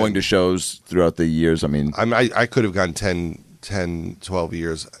you weren't attention. going to shows throughout the years. I mean, I could have gone 10, 12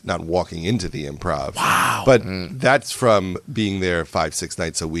 years not walking into the Improv. Wow. But that's from being there 5-6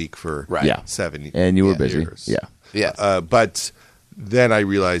 nights a week for Yeah. 7 and you were busy. years. Yeah. Yeah. But then I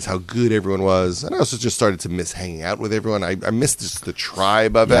realized how good everyone was, and I also just started to miss hanging out with everyone. I missed just the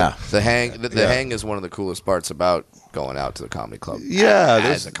tribe of Yeah. it. The hang is one of the coolest parts about going out to the comedy club. Yeah,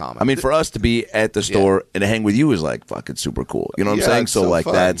 as a comic. I mean, for us to be at the store and to hang with you is like fucking super cool. You know what I'm saying? it's so like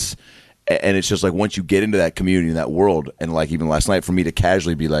fun. that's, and it's just like once you get into that community and that world, and like even last night for me to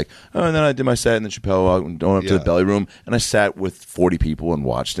casually be like, oh, and then I did my set and then Chappelle went up to the belly room and I sat with 40 people and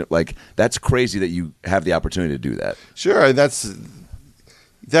watched it. Like that's crazy that you have the opportunity to do that. Sure, and that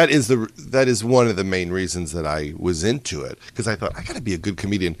is one of the main reasons that I was into it, because I thought I got to be a good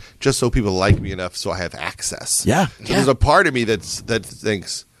comedian just so people like me enough so I have access. Yeah. So there's a part of me that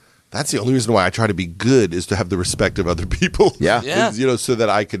thinks that's the only reason why I try to be good, is to have the respect of other people. Yeah. Yeah. Is, so that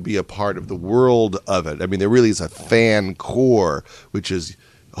I could be a part of the world of it. I mean, there really is a fan core, which is,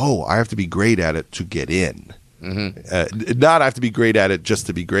 I have to be great at it to get in. Mm-hmm. Not I have to be great at it just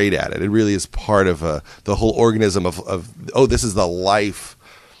to be great at it. It really is part of the whole organism of this is the life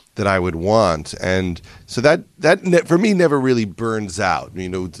that I would want, and so that for me never really burns out. You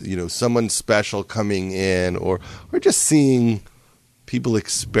know, someone special coming in, or just seeing people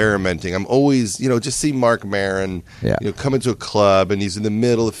experimenting. I'm always, just see Mark Maron, come into a club and he's in the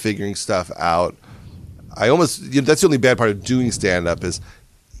middle of figuring stuff out. I almost, that's the only bad part of doing stand-up is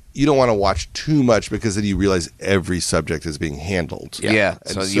you don't want to watch too much, because then you realize every subject is being handled. Yeah.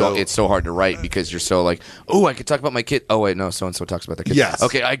 And So it's so hard to write because you're so like, oh, I could talk about my kid. Oh, wait, no, so-and-so talks about their kid. Yes.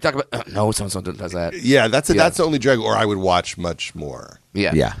 Okay, I can talk about, no, so-and-so does that. Yeah, that's the only drag, or I would watch much more.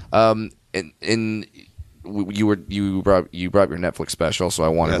 Yeah. Yeah. And you brought your Netflix special, so I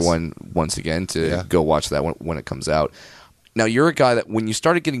want everyone once again to go watch that when it comes out. Now, you're a guy that when you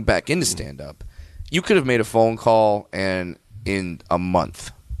started getting back into stand-up, you could have made a phone call and in a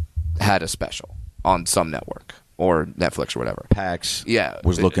month had a special on some network or Netflix or whatever. PAX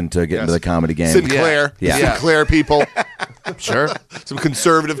was But- looking to get into the comedy game. Sinclair, Yeah. Sinclair people, Sure. some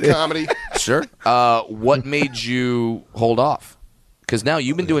conservative comedy. Sure. What made you hold off? Because now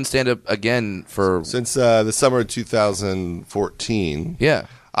you've been doing stand-up again for... Since the summer of 2014. Yeah.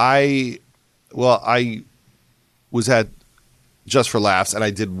 I was at Just for Laughs, and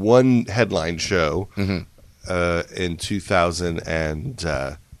I did one headline show in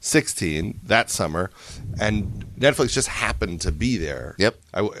 2016, that summer, and Netflix just happened to be there. Yep.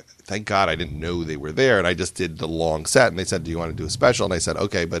 Thank God I didn't know they were there, and I just did the long set, and they said, do you want to do a special? And I said,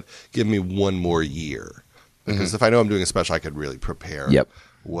 okay, but give me one more year. Because if I know I'm doing a special, I could really prepare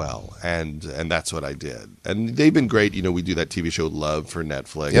well, and that's what I did. And they've been great. We do that TV show Love for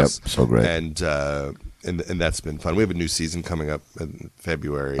Netflix. Yep, so great. And that's been fun. We have a new season coming up in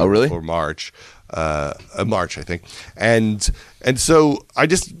February. Oh, really? Or March. March, I think. And so I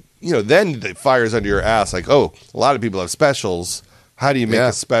just, then the fire's under your ass. Like, a lot of people have specials. How do you make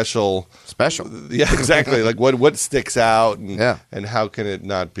a special? Yeah, exactly. Like what sticks out, and how can it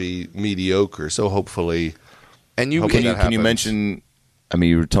not be mediocre? So hopefully. And you Hopefully Can you mention? I mean,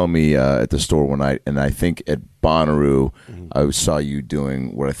 you were telling me at the store one night, and I think at Bonnaroo, I saw you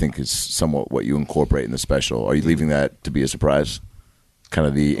doing what I think is somewhat what you incorporate in the special. Are you leaving that to be a surprise? Kind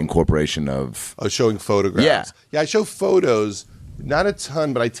of the incorporation of showing photographs. Yeah, I show photos, not a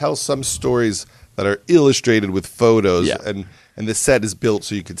ton, but I tell some stories that are illustrated with photos, and the set is built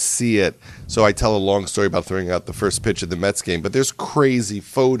so you could see it. So I tell a long story about throwing out the first pitch of the Mets game, but there's crazy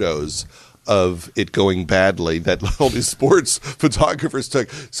photos of it going badly that all these sports photographers took.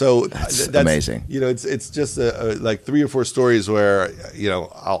 So that's amazing. It's just like 3 or 4 stories where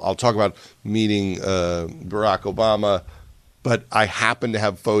I'll talk about meeting Barack Obama, but I happen to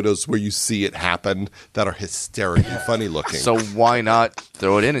have photos where you see it happen that are hysterically funny looking. So why not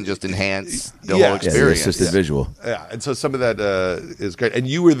throw it in and just enhance the whole experience? the assisted visual. Yeah, and so some of that is great. And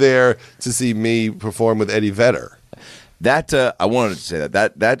you were there to see me perform with Eddie Vedder. That I wanted to say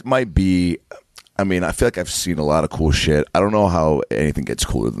that might be. I mean, I feel like I've seen a lot of cool shit. I don't know how anything gets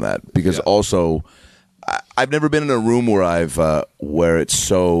cooler than that, because also I've never been in a room where it's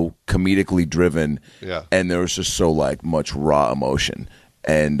so comedically driven, and there's just so like much raw emotion,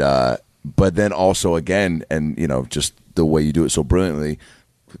 and but then also again, and just the way you do it so brilliantly,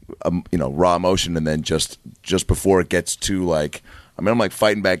 raw emotion, and then just before it gets to like, I mean, I'm like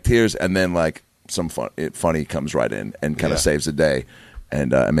fighting back tears, and then like some funny comes right in and kind of saves the day.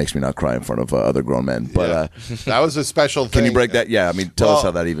 and it makes me not cry in front of other grown men. But that was a special thing. can you break that? Yeah, I mean, tell us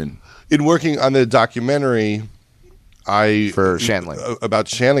how that even. In working on the documentary, For Shanley. About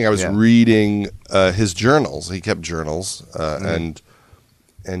Shanley, I was reading his journals. He kept journals, and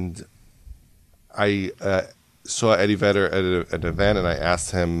I saw Eddie Vedder at an event, and I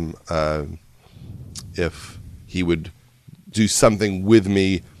asked him if he would do something with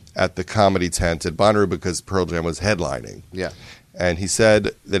me at the comedy tent at Bonnaroo because Pearl Jam was headlining. Yeah. And he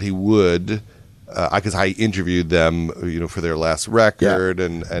said that he would, because I interviewed them, for their last record,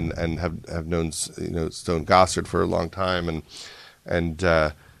 and have known, Stone Gossard for a long time, and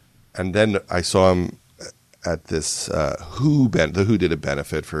then I saw him at this Who did a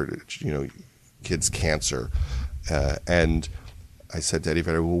benefit for kids' cancer, and I said to Eddie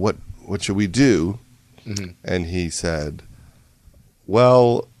Vedder, well, what should we do? Mm-hmm. And he said,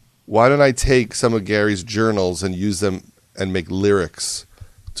 well, why don't I take some of Gary's journals and use them and make lyrics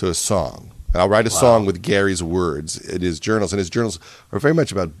to a song? And I'll write a song with Gary's words in his journals. And his journals are very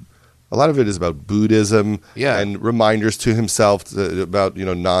much about, a lot of it is about Buddhism and reminders to himself about,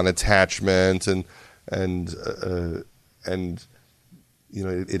 non-attachment and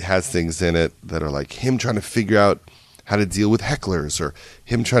it has things in it that are like him trying to figure out how to deal with hecklers or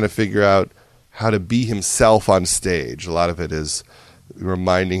him trying to figure out how to be himself on stage. A lot of it is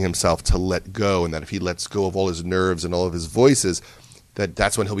reminding himself to let go, and that if he lets go of all his nerves and all of his voices,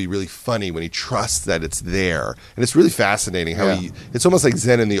 that's when he'll be really funny, when he trusts that it's there. And it's really fascinating how it's almost like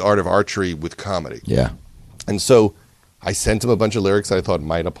Zen in the art of archery with comedy. Yeah. And so I sent him a bunch of lyrics that I thought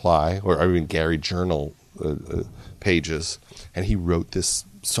might apply, or even Gary journal pages, and he wrote this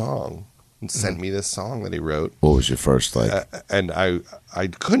song and sent me this song that he wrote. What was your first and I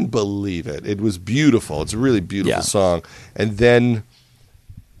couldn't believe it. It was beautiful. It's a really beautiful song. And then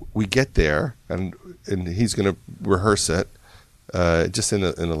we get there, and he's going to rehearse it just in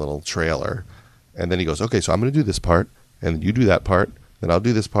a little trailer. And then he goes, okay, so I'm going to do this part, and you do that part, then I'll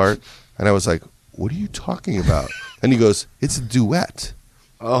do this part. And I was like, what are you talking about? And he goes, it's a duet.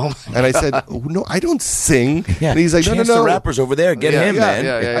 Oh, and I said, oh, no, I don't sing. Yeah. And he's like, Chance no. the rapper's over there. Get him,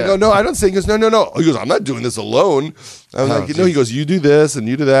 man. I go, no, I don't sing. He goes, no. He goes, I'm not doing this alone. I was like, no. He goes, you do this and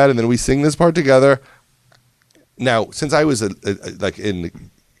you do that, and then we sing this part together. Now, since I was like in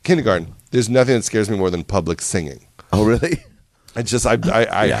kindergarten, there's nothing that scares me more than public singing. Oh, really? It's just I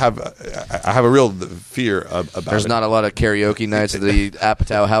have a real fear about There's it. not a lot of karaoke nights at the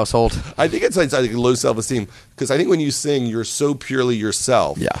Apatow household. I think it's like low self-esteem, because I think when you sing, you're so purely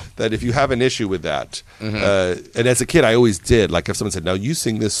yourself that if you have an issue with that, and as a kid, I always did. Like if someone said, "Now you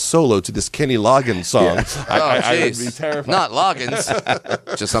sing this solo to this Kenny Loggins song," I would be terrified. Not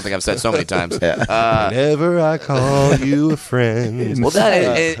Loggins, just something I've said so many times. Whenever I call you a friend. Well,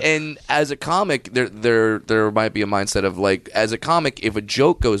 that and as a comic, there might be a mindset of like, as a comic, if a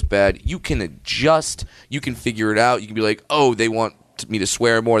joke goes bad, you can adjust, you can figure it out. You can be like, oh, they want me to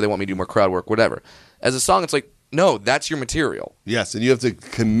swear more, they want me to do more crowd work, whatever. As a song, it's like, no, that's your material. Yes, and you have to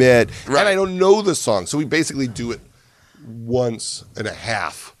commit. Right. And I don't know the song, so we basically do it once and a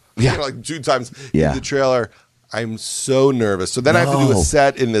half. Yeah. Like 2 times in the trailer. I'm so nervous. So then I have to do a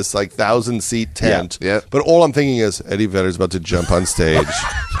set in this like 1,000-seat tent. Yeah. But all I'm thinking is Eddie Vedder's about to jump on stage.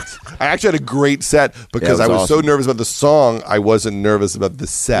 I actually had a great set because I was so nervous about the song, I wasn't nervous about the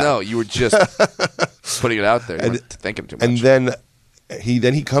set. No, you were just putting it out there. You weren't thinking too much. And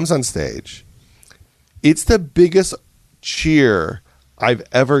then he comes on stage. It's the biggest cheer I've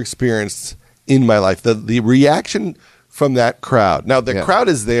ever experienced in my life. The reaction from that crowd. Now, the crowd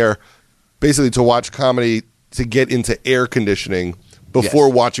is there basically to watch comedy, to get into air conditioning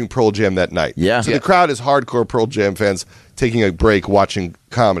before watching Pearl Jam that night. Yeah. So the crowd is hardcore Pearl Jam fans taking a break watching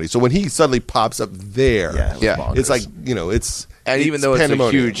comedy. So when he suddenly pops up there, it's like, it's... And even though it's a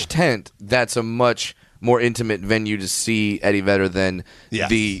pandemonium. huge tent, that's a much more intimate venue to see Eddie Vedder than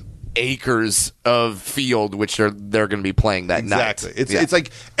the acres of field which they're going to be playing that night. Exactly. It's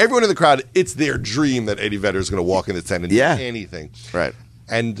like everyone in the crowd, it's their dream that Eddie Vedder is going to walk in the tent and do anything. Right.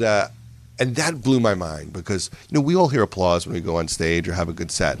 And that blew my mind because, we all hear applause when we go on stage or have a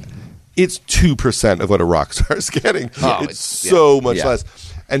good set. It's 2% of what a rock star is getting. It's so much less.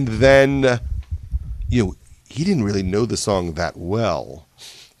 And then, he didn't really know the song that well.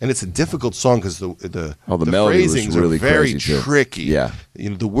 And it's a difficult song because the phrasings really are very crazy too. tricky. Yeah.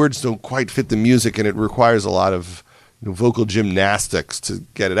 The words don't quite fit the music, and it requires a lot of vocal gymnastics to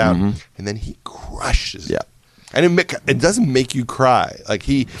get it out. And then he crushes it. And it doesn't make you cry. Like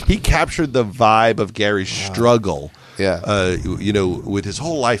he captured the vibe of Gary's struggle, with his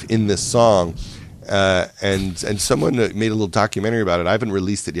whole life in this song. And someone made a little documentary about it. I haven't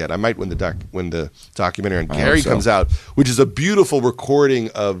released it yet. I might when the documentary on Gary comes out, which is a beautiful recording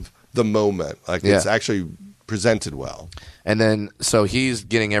of the moment. Like it's actually presented well. And then, so he's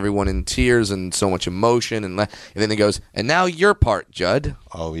getting everyone in tears and so much emotion, and then he goes, "And now your part, Judd."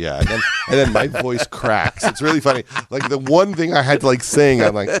 Oh yeah, and then my voice cracks. It's really funny. Like the one thing I had to sing,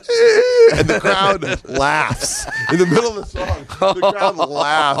 I'm like, and the crowd laughs in the middle of the song. The crowd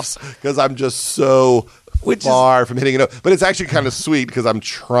laughs because I'm just so far from hitting it up. But it's actually kind of sweet because I'm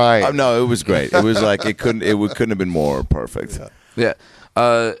trying. Oh, no, it was great. It was like it couldn't have been more perfect. Yeah.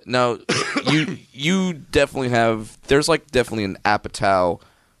 Now, you definitely have. There's definitely an Apatow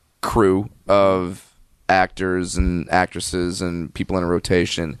crew of actors and actresses and people in a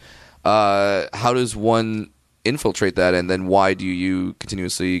rotation. How does one infiltrate that, and then why do you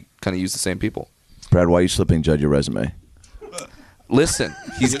continuously kind of use the same people? Brad, why are you slipping Judd your resume? Listen,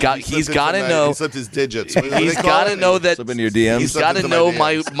 he's got to know. He slipped his digits. He's got to know that. Slip into your DMs. He's got to know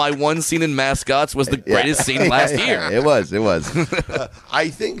my one scene in Mascots was the greatest scene last year. It was. I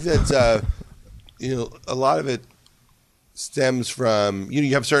think that a lot of it stems from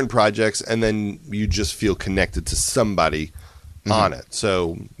you have certain projects and then you just feel connected to somebody on it.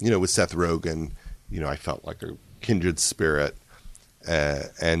 So with Seth Rogen, I felt like a kindred spirit,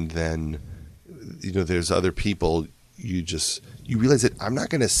 and then there's other people you realize that I'm not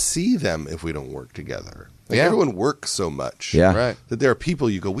going to see them if we don't work together. Everyone works so much, Right. that there are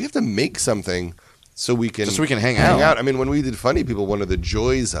people you go, we have to make something so we can hang out. I mean, when we did Funny People, one of the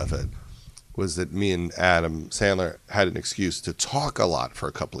joys of it was that me and Adam Sandler had an excuse to talk a lot for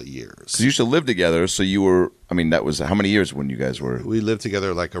a couple of years. Because you used to live together, so you were. I mean, that was how many years when you guys were? We lived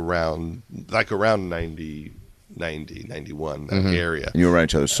together around 90, 91, that area. And you were around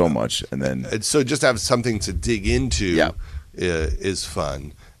each other so much, and then And so just to have something to dig into is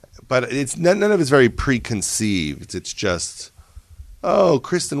fun. But it's none of it's very preconceived. It's just, oh,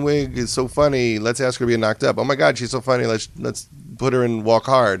 Kristen Wiig is so funny. Let's ask her to be Knocked Up. Oh my God, she's so funny. Let's put her in Walk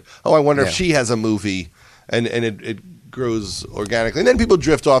Hard. Oh, I wonder if she has a movie, and it grows organically. And then people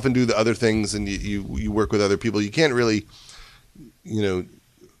drift off and do the other things, and you work with other people. You can't really,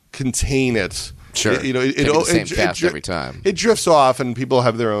 contain it. Sure, the same cast every time. It drifts off, and people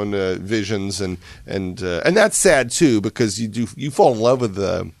have their own visions, and that's sad too because you fall in love with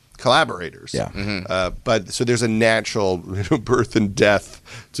the collaborators. Yeah. But so there's a natural birth and death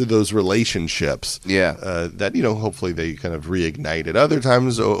to those relationships. Yeah. That hopefully they kind of reignite at other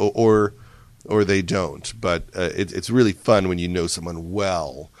times, or they don't. But it's really fun when you know someone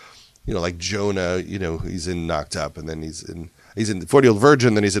well. Like Jonah. He's in Knocked Up, and then he's in 40-Year-Old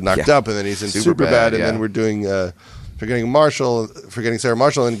Virgin, then he's in Knocked Up, and then he's in Superbad, and then we're doing Forgetting Sarah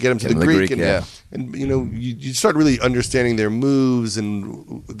Marshall, and get him to the Greek. And you start really understanding their moves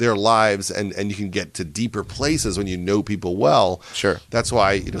and their lives, and you can get to deeper places when you know people well. Sure. That's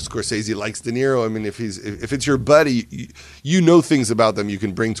why Scorsese likes De Niro. I mean, if it's your buddy, you know things about them you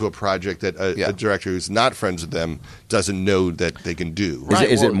can bring to a project that a director who's not friends with them doesn't know that they can do.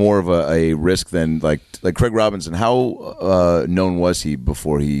 Is it more of a risk than like Craig Robinson? How known was he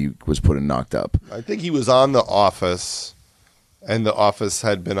before he was put in Knocked Up? I think he was on The Office, and The Office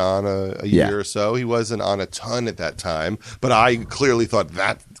had been on a year or so. He wasn't on a ton at that time, but I clearly thought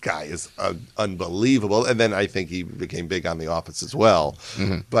that guy is unbelievable. And then I think he became big on The Office as well.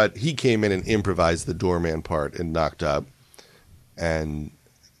 Mm-hmm. But he came in and improvised the doorman part in Knocked Up, and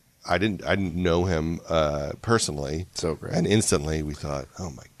I didn't know him personally. So great. And instantly we thought, oh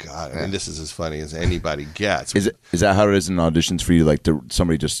my God, I mean, this is as funny as anybody gets. Is that how it is in auditions for you?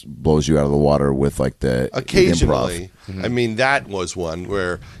 Somebody just blows you out of the water with the occasionally. Improv? Mm-hmm. I mean, that was one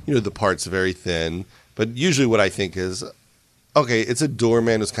where the part's very thin, but usually what I think is, okay, it's a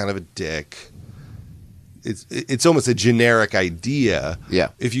doorman who's kind of a dick. It's almost a generic idea. Yeah.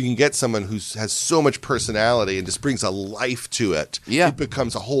 If you can get someone who has so much personality and just brings a life to it, it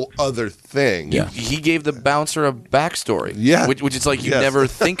becomes a whole other thing. Yeah. He gave the bouncer a backstory. Yeah. Which is you never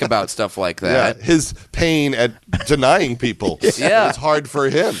think about stuff like that. Yeah. His pain at denying people. It's hard for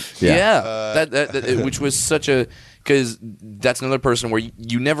him. Yeah. Which was such a... Because that's another person where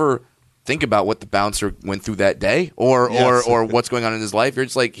you never think about what the bouncer went through that day or what's going on in his life. You're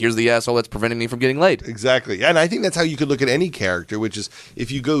just like, here's the asshole that's preventing me from getting laid. Exactly. And I think that's how you could look at any character, which is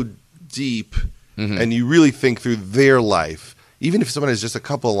if you go deep and you really think through their life, even if someone has just a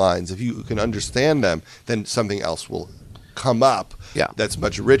couple lines, if you can understand them, then something else will come up that's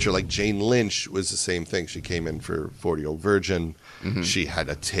much richer. Like Jane Lynch was the same thing. She came in for 40-Year-Old Virgin. Mm-hmm. She had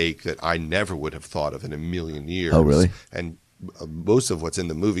a take that I never would have thought of in a million years. Oh, really? And most of what's in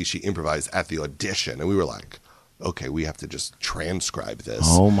the movie she improvised at the audition, and we were like, okay, we have to just transcribe this.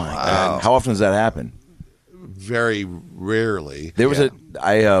 Oh my God! How often does that happen? Very rarely. There was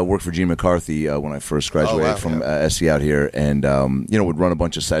I worked for Gene McCarthy when I first graduated from SC out here, and would run a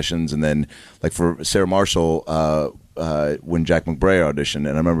bunch of sessions, and then like for Sarah Marshall. When Jack McBrayer auditioned, and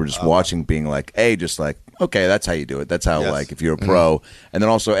I remember just watching, being like, "Hey, just like, okay, that's how you do it. That's how like if you're a pro." And then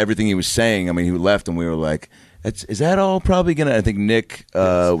also everything he was saying. I mean, he left, and we were like, "Is that all probably gonna?" I think Nick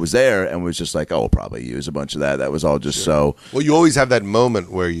was there and was just like, "Oh, we'll probably use a bunch of that." That was all just so. Well, you always have that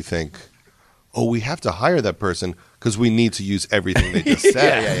moment where you think, "Oh, we have to hire that person because we need to use everything they just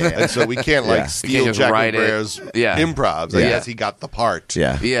said." And so we can't steal Jack McBraier's improvs. Like, yes, he got the part.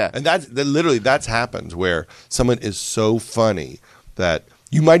 And that's happened where someone is so funny that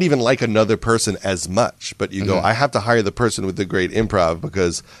you might even like another person as much, but you go, I have to hire the person with the great improv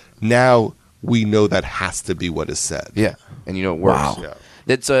because now we know that has to be what is said. Yeah, and it works. Wow. Yeah.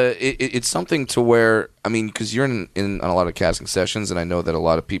 It's something to where, I mean, because you're in on a lot of casting sessions, and I know that a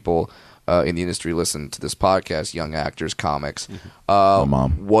lot of people in the industry listen to this podcast, young actors, comics. My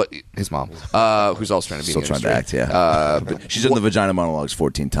mom. His mom, who's also trying to be Still in the trying to industry. act, but she's done the vagina monologues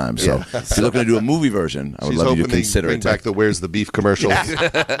 14 times. So if you're looking to do a movie version, I would love you to consider bring it. back the "Where's the Beef" commercials.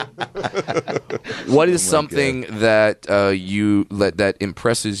 What is something that that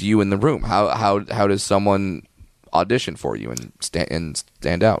impresses you in the room? How does someone audition for you and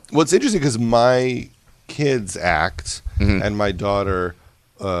stand out? Well, it's interesting because my kids act, and my daughter.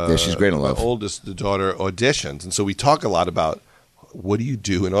 She's great in Love. My oldest daughter auditions, and so we talk a lot about what do you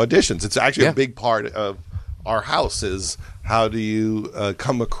do in auditions. It's actually a big part of our house is how do you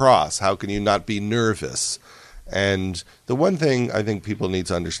come across? How can you not be nervous? And the one thing I think people need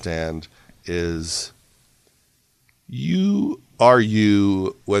to understand is you are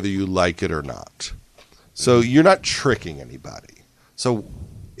you whether you like it or not. So you're not tricking anybody. So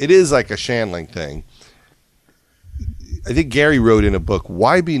it is like a Shandling thing. I think Gary wrote in a book,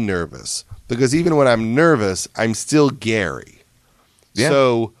 "Why be nervous? Because even when I'm nervous, I'm still Gary." Yeah.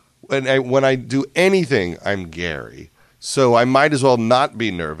 So when I do anything, I'm Gary. So I might as well not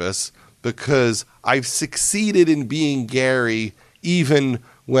be nervous because I've succeeded in being Gary even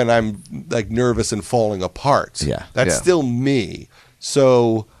when I'm like nervous and falling apart. Yeah. That's still me.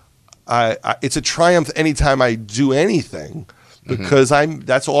 So it's a triumph anytime I do anything because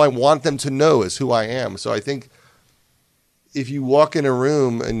that's all I want them to know is who I am. So I think if you walk in a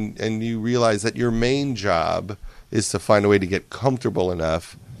room and you realize that your main job is to find a way to get comfortable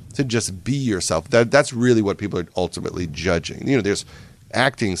enough to just be yourself, that's really what people are ultimately judging. There's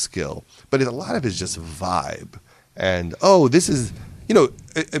acting skill, but a lot of it is just vibe. And, this is,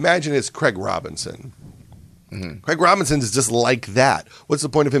 imagine it's Craig Robinson. Craig Robinson is just like that. What's the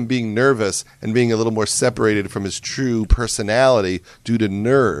point of him being nervous and being a little more separated from his true personality due to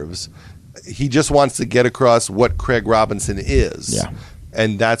nerves? He just wants to get across what Craig Robinson is. Yeah.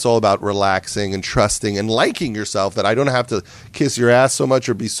 And that's all about relaxing and trusting and liking yourself, that I don't have to kiss your ass so much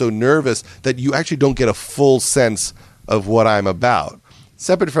or be so nervous that you actually don't get a full sense of what I'm about.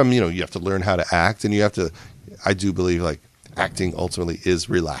 Separate from, you have to learn how to act, and I do believe like acting ultimately is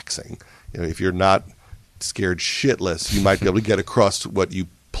relaxing. If you're not scared shitless, you might be able to get across what you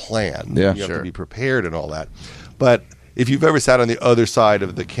plan. Yeah, you have to be prepared and all that. But if you've ever sat on the other side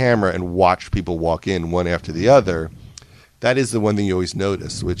of the camera and watched people walk in one after the other, that is the one thing you always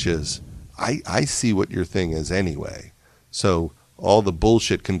notice, which is I see what your thing is anyway. So all the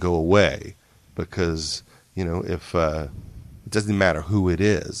bullshit can go away because, if it doesn't matter who it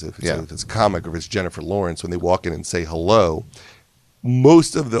is, if it's a comic or if it's Jennifer Lawrence, when they walk in and say hello,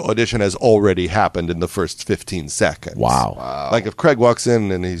 most of the audition has already happened in the first 15 seconds. Wow. Like if Craig walks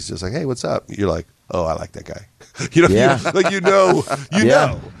in and he's just like, "Hey, what's up?" You're like, "Oh, I like that guy." You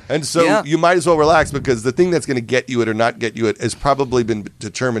know. And so you might as well relax because the thing that's going to get you it or not get you it has probably been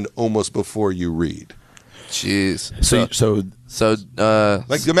determined almost before you read. Jeez. So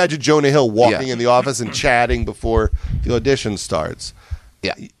like imagine Jonah Hill walking in the office and chatting before the audition starts.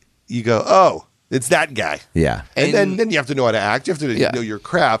 Yeah. You go, "Oh, it's that guy." Yeah. And then you have to know how to act. You have to know your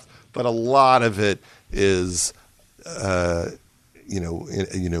craft, but a lot of it is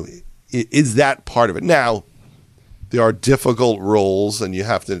is that part of it. Now, there are difficult roles, and you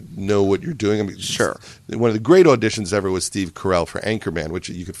have to know what you're doing. I mean, sure. One of the great auditions ever was Steve Carell for Anchorman, which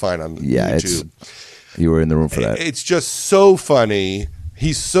you could find on YouTube. You were in the room for that. It's just so funny.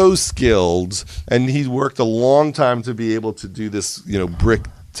 He's so skilled, and he's worked a long time to be able to do this, Brick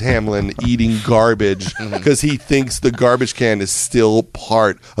Tamlin eating garbage because he thinks the garbage can is still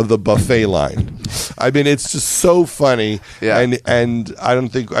part of the buffet line. I mean, it's just so funny, and I don't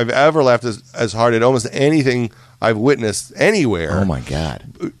think I've ever laughed as hard at almost anything I've witnessed anywhere. Oh my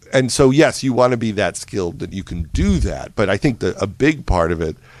God. And so, yes, you want to be that skilled that you can do that. But I think a big part of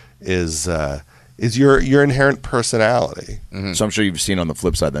it is your inherent personality. Mm-hmm. So I'm sure you've seen on the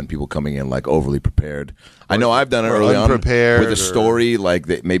flip side then people coming in like overly prepared. I know I've done it early on with a story like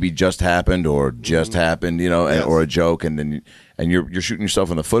that maybe just happened or just happened, Yes. or a joke, and then you're shooting yourself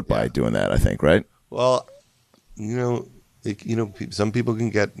in the foot by doing that. I think, right? Well, some people can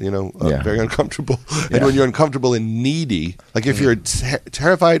get very uncomfortable, and when you're uncomfortable and needy, like if you're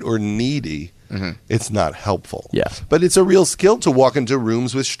terrified or needy, it's not helpful. Yeah, but it's a real skill to walk into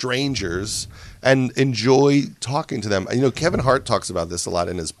rooms with strangers and enjoy talking to them. Kevin Hart talks about this a lot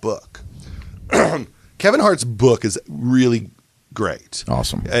in his book. Kevin Hart's book is really great.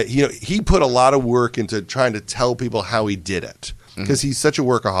 Awesome. He put a lot of work into trying to tell people how he did it. Because he's such a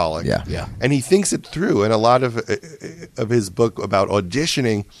workaholic, yeah, and he thinks it through. And a lot of his book about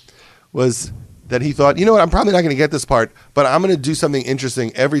auditioning was that he thought, I'm probably not going to get this part, but I'm going to do something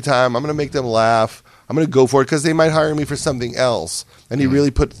interesting every time. I'm going to make them laugh. I'm going to go for it because they might hire me for something else. And he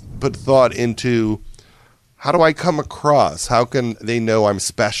really put thought into how do I come across? How can they know I'm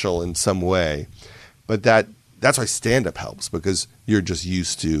special in some way? But that's why stand-up helps, because you're just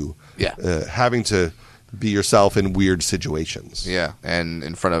used to having to be yourself in weird situations. Yeah, and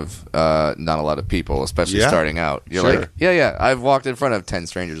in front of not a lot of people, especially starting out. You're Sure. like, I've walked in front of 10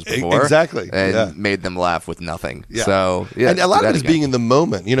 strangers before. Exactly. And made them laugh with nothing. Yeah. So, and a lot of it is again. being in the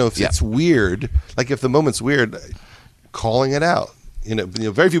moment. If it's weird, like if the moment's weird, calling it out.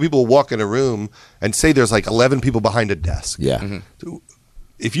 Very few people walk in a room and say there's like 11 people behind a desk. Yeah. Mm-hmm.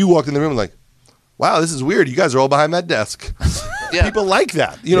 If you walk in the room like, wow, this is weird. You guys are all behind that desk. Yeah. People like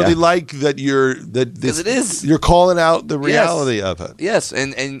that. They like that you're calling out the reality of it. Yes,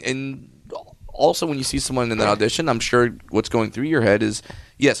 and also when you see someone in an audition, I'm sure what's going through your head is,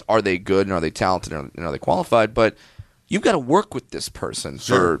 yes, are they good and are they talented and are they qualified? But you've got to work with this person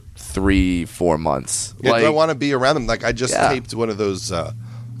for 3-4 months. Yeah, do I want to be around them? Like I just taped one of those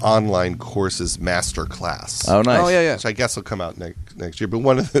online courses, master class. Oh, nice. Oh, yeah. Which I guess will come out next year. But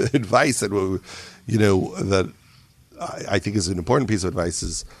one of the advice that that I think is an important piece of advice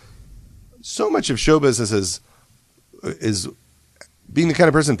is so much of show business is being the kind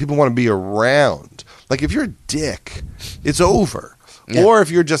of person people want to be around. Like if you're a dick, it's over. Yeah. Or if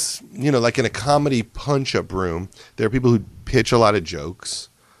you're just, like in a comedy punch-up room, there are people who pitch a lot of jokes,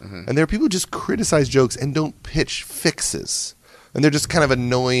 and there are people who just criticize jokes and don't pitch fixes. And they're just kind of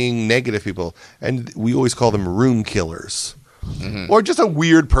annoying, negative people. And we always call them room killers. Or just a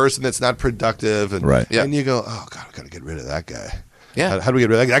weird person that's not productive. And, and you go, oh, God, I've got to get rid of that guy. Yeah. How do we get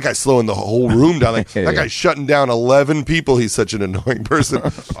rid of that guy? That guy's slowing the whole room down. Like, that guy's shutting down 11 people. He's such an annoying person.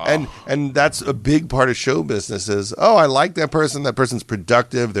 And that's a big part of show business is, I like that person. That person's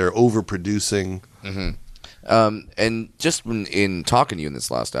productive. They're overproducing. And just in talking to you in this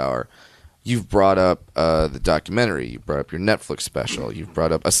last hour, you've brought up the documentary. You brought up your Netflix special. You've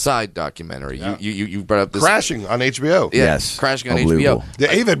brought up a side documentary. Yeah. You brought up this Crashing on HBO. Yeah, yes, Crashing on HBO. The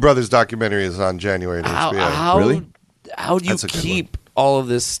Avett Brothers documentary is on January on HBO. Really? How do you keep all of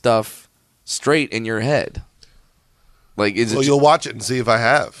this stuff straight in your head? Like, you'll watch it and see if I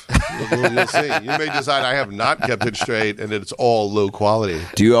have. You'll see. You may decide I have not kept it straight and it's all low quality.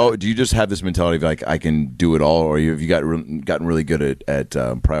 Do you just have this mentality of like I can do it all, or have you gotten really good at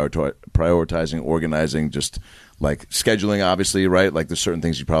prioritizing, organizing, just like scheduling? Obviously, right? Like there's certain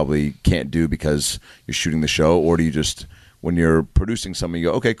things you probably can't do because you're shooting the show, or do you just when you're producing something, you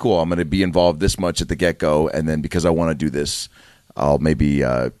go, okay, cool, I'm going to be involved this much at the get-go, and then because I want to do this, I'll maybe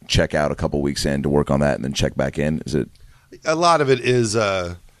check out a couple weeks in to work on that and then check back in? Is it? A lot of it is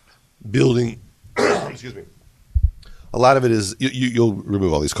building. Excuse me. A lot of it is you'll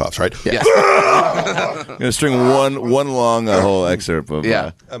remove all these coughs, right? Yeah. I'm going to string one long whole excerpt of.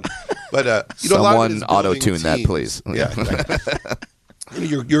 But someone auto-tune that, please. Yeah.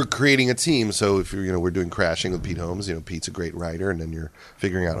 You're creating a team, so if we're doing Crashing with Pete Holmes, Pete's a great writer, and then you're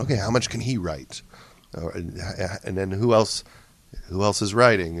figuring out, okay, how much can he write, and then who else is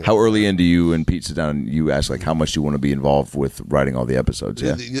writing? How early in do you and Pete sit down and you ask like how much do you want to be involved with writing all the episodes?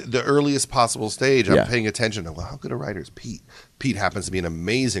 Yeah, the earliest possible stage. I'm paying attention to how good a writer is Pete. Pete happens to be an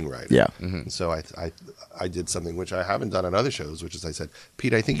amazing writer. Yeah, so I did something which I haven't done on other shows, which is I said,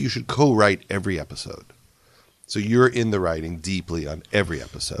 Pete, I think you should co-write every episode. So you're in the writing deeply on every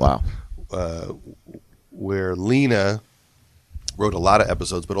episode. Wow. Where Lena wrote a lot of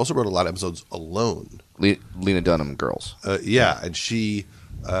episodes, but also wrote a lot of episodes alone. Lena Dunham Girls. And she,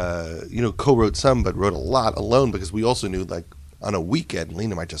 co-wrote some, but wrote a lot alone because we also knew, like, on a weekend,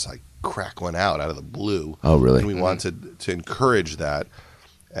 Lena might just, like, crack one out of the blue. Oh, really? And we wanted to encourage that.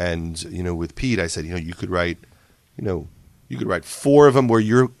 And, with Pete, I said, you could write you could write 4 of them where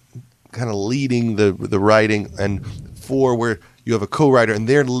you're kind of leading the writing, and 4 where you have a co-writer and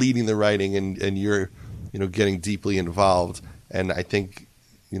they're leading the writing, and you're getting deeply involved. And I think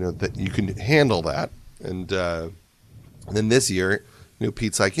that you can handle that. And then this year,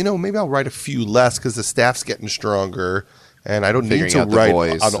 Pete's like, maybe I'll write a few less because the staff's getting stronger, and I don't need to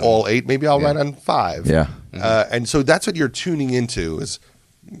write on all 8. Maybe I'll write on 5. Yeah. And so that's what you're tuning into is,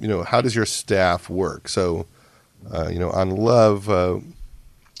 how does your staff work? So, on Love,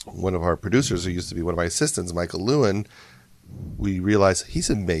 one of our producers who used to be one of my assistants, Michael Lewin, we realized he's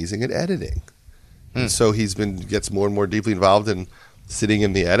amazing at editing. And so gets more and more deeply involved in sitting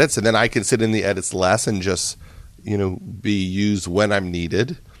in the edits, and then I can sit in the edits less and just be used when I'm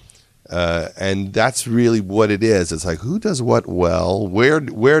needed. And that's really what it is. It's like, who does what well? Where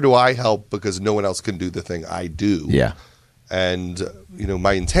do I help because no one else can do the thing I do? Yeah. And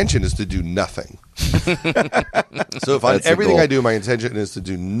my intention is to do nothing. So if on everything I do, my intention is to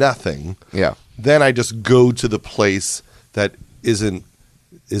do nothing. Yeah. Then I just go to the place that isn't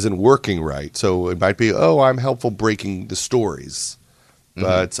working right. So it might be, I'm helpful breaking the stories.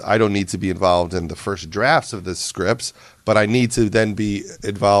 But I don't need to be involved in the first drafts of the scripts, but I need to then be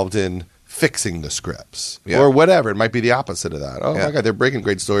involved in fixing the scripts or whatever. It might be the opposite of that. Oh my God, they're breaking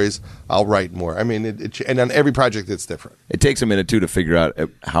great stories. I'll write more. I mean, and on every project it's different. It takes a minute too to figure out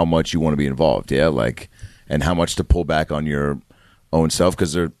how much you want to be involved. Yeah. And how much to pull back on your own self.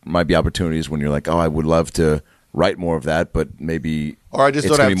 Cause there might be opportunities when you're like, I would love to write more of that, but maybe or I just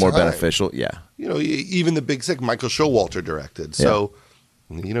it's don't going to be more time. beneficial. Yeah. Even The Big Sick, Michael Showalter directed. So,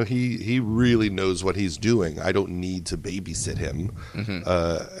 he really knows what he's doing. I don't need to babysit him.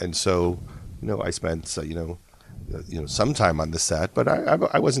 And so, I spent, some time on the set, but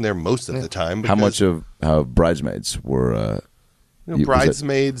I wasn't there most of the time. How much of Bridesmaids were?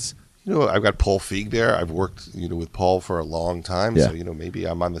 Bridesmaids. I've got Paul Feig there. I've worked, with Paul for a long time. Yeah. So, maybe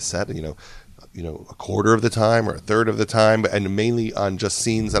I'm on the set, a quarter of the time or a third of the time, and mainly on just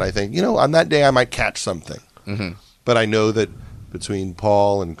scenes that I think, on that day I might catch something. But I know that between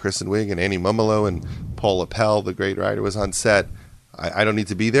Paul and Kristen Wiig and Annie Mumolo and Paul Appel, the great writer, was on set. I don't need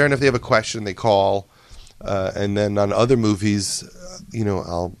to be there. And if they have a question, they call. And then on other movies,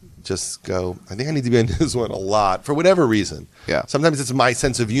 I'll just go, I think I need to be in this one a lot for whatever reason. Yeah. Sometimes it's my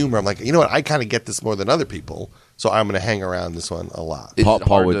sense of humor. I'm like, I kind of get this more than other people, so I'm going to hang around this one a lot.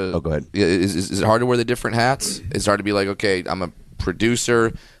 Paul would. Go ahead. Yeah, is it hard to wear the different hats? It's hard to be like, okay, I'm a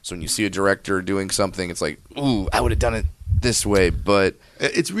producer, so when you see a director doing something, it's like, ooh, I would have done it this way. But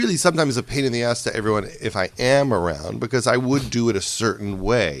it's really sometimes a pain in the ass to everyone if I am around, because I would do it a certain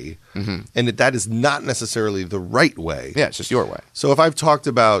way, and that is not necessarily the right way. Yeah, it's just your way. So if I've talked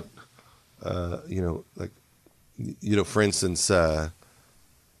about, for instance,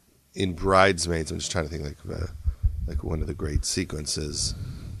 in Bridesmaids, I'm just trying to think like one of the great sequences.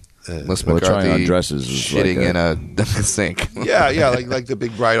 Melissa Well, trying McCarthy on dresses is shitting like in a sink. Yeah, like the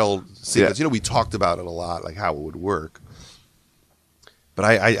big bridal sequence. We talked about it a lot, like how it would work. But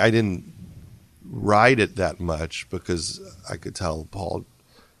I didn't ride it that much because I could tell Paul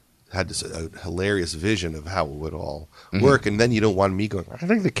had this hilarious vision of how it would all work, and then you don't want me going, I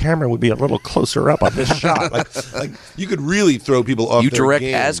think the camera would be a little closer up on this shot. Like you could really throw people off. You their direct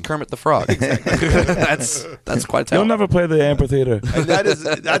game. as Kermit the Frog. That's quite a talent. You'll never play the amphitheater. And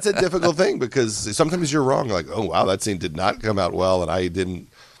that's a difficult thing because sometimes you're wrong. Like, oh wow, that scene did not come out well, and I didn't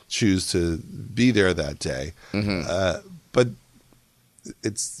choose to be there that day. But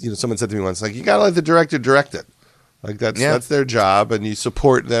it's someone said to me once, like, you gotta let the director direct it. Like that's their job, and you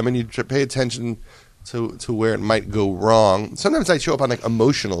support them, and you pay attention to where it might go wrong. Sometimes I show up on like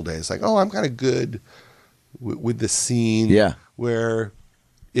emotional days, like, oh, I'm kind of good with the scene, where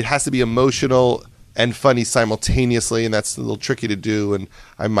it has to be emotional and funny simultaneously, and that's a little tricky to do. And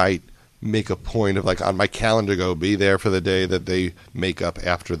I might make a point of like on my calendar, go be there for the day that they make up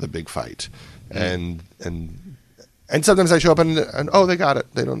after the big fight, and sometimes I show up and oh, they got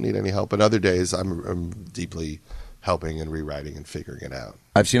it, they don't need any help. And other days I'm deeply helping and rewriting and figuring it out.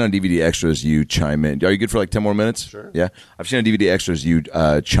 I've seen on DVD extras you chime in. Are you good for like 10 more minutes? Sure. Yeah. I've seen on DVD extras you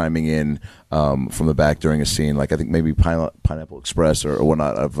chiming in from the back during a scene, like I think maybe Pineapple Express or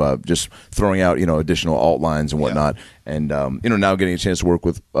whatnot, of just throwing out additional alt lines and whatnot. And now getting a chance to work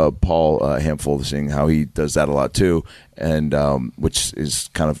with Paul Hamful, seeing how he does that a lot too, and which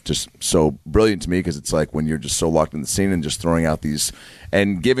is kind of just so brilliant to me because it's like when you're just so locked in the scene and just throwing out these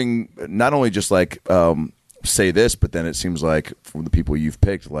and giving not only just like say this, but then it seems like from the people you've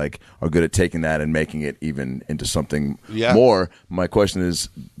picked, like, are good at taking that and making it even into something more. My question is,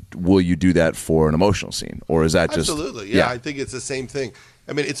 will you do that for an emotional scene, or is that just absolutely? Yeah, I think it's the same thing.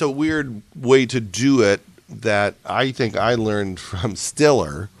 I mean, it's a weird way to do it that I think I learned from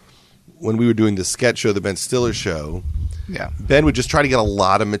Stiller when we were doing the sketch show, the Ben Stiller show. Yeah. Ben would just try to get a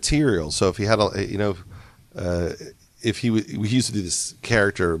lot of material. So if he had we used to do this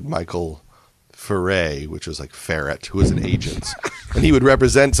character, Michael Ferret, which was like Ferret, who was an agent, and he would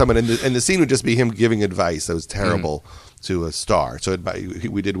represent someone, and the scene would just be him giving advice that was terrible to a star. So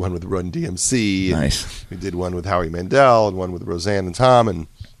we did one with Run DMC, and Nice. we did one with Howie Mandel, and one with Roseanne and Tom, and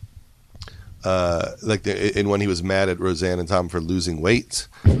in one he was mad at Roseanne and Tom for losing weight,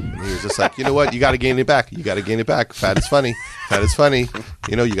 and he was just like, you know what, you got to gain it back. You got to gain it back. Fat is funny. Fat is funny.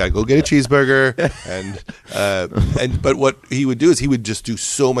 You know, you got to go get a cheeseburger, but what he would do is he would just do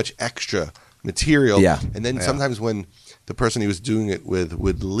so much extra material. Yeah. And then sometimes when the person he was doing it with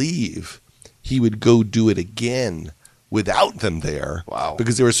would leave, he would go do it again without them there. Wow.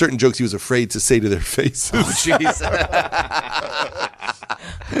 Because there were certain jokes he was afraid to say to their faces. Jeez.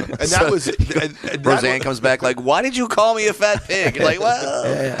 And that was Roseanne comes back like, "Why did you call me a fat pig?" You're like, well,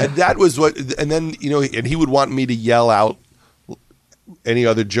 and that was what, and then, you know, and he would want me to yell out any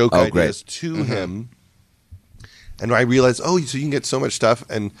other joke ideas to him. And I realized, so you can get so much stuff,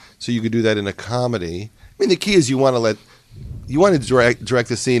 and so you could do that in a comedy. I mean, the key is you want to direct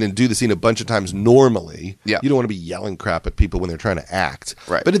the scene and do the scene a bunch of times normally. Yeah. You don't want to be yelling crap at people when they're trying to act.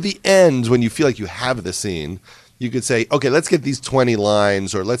 Right. But at the end, when you feel like you have the scene, you could say, okay, let's get these 20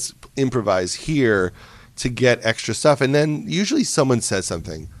 lines, or let's improvise here to get extra stuff. And then usually someone says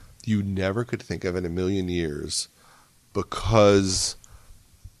something you never could think of in a million years because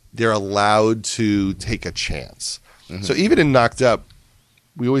they're allowed to take a chance. Mm-hmm. So even in Knocked Up,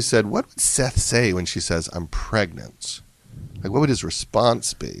 we always said, what would Seth say when she says, "I'm pregnant"? Like, what would his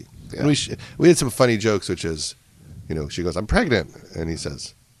response be? Yeah. And we had some funny jokes, which is, you know, she goes, "I'm pregnant," and he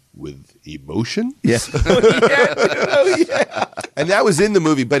says, "With emotion?" Yeah. Yeah. And that was in the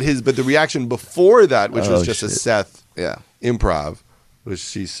movie, but the reaction before that, which was just a Seth improv, was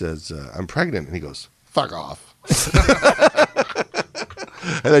she says, "I'm pregnant," and he goes, "Fuck off."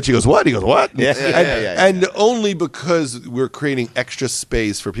 And then she goes, "What?" He goes, "What?" Yeah. And only because we're creating extra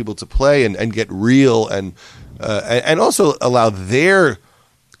space for people to play and get real and also allow their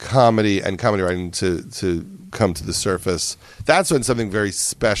comedy and comedy writing to come to the surface. That's when something very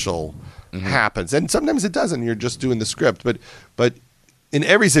special happens. And sometimes it doesn't. You're just doing the script. But in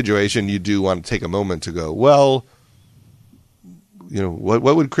every situation, you do want to take a moment to go, well, you know, what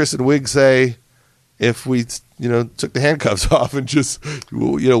would Chris and Wig say if we, you know, took the handcuffs off and just,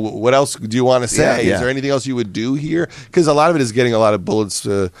 you know, what else do you want to say? Yeah. Is there anything else you would do here? Because a lot of it is getting a lot of bullets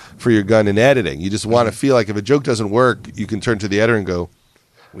for your gun in editing. You just want to feel like if a joke doesn't work, you can turn to the editor and go,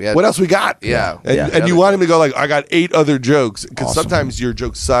 what else we got? Yeah. And you want him to go like, I got 8 other jokes. Because sometimes your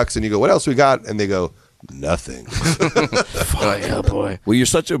joke sucks and you go, what else we got? And they go, nothing. Oh, boy. Well, you're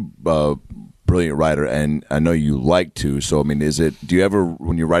such a brilliant writer, and I know you like to. So, I mean, do you ever,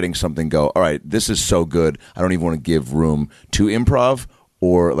 when you're writing something, go, all right, this is so good, I don't even want to give room to improv?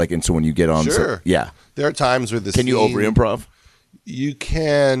 Or, like, and so when you get on... Sure. There are times where Can you over-improv? You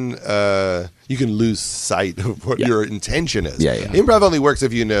can lose sight of what your intention is. Yeah. Improv only works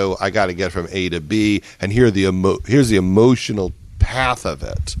if you know I got to get from A to B, and here's the emotional path of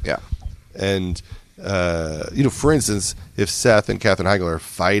it. Yeah. And you know, for instance, if Seth and Katherine Heigl are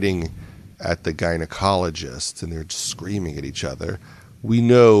fighting at the gynecologist and they're just screaming at each other, we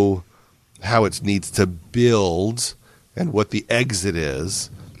know how it needs to build and what the exit is.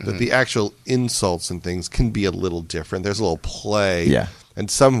 But the actual insults and things can be a little different. There's a little play. Yeah.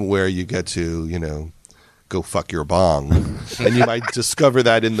 And somewhere you get to, you know, go fuck your bong. And you might discover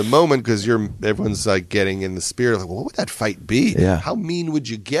that in the moment because everyone's like getting in the spirit. Like, well, what would that fight be? Yeah. How mean would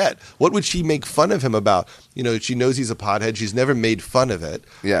you get? What would she make fun of him about? You know, she knows he's a pothead. She's never made fun of it.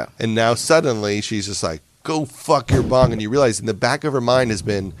 Yeah. And now suddenly she's just like, go fuck your bong. And you realize in the back of her mind has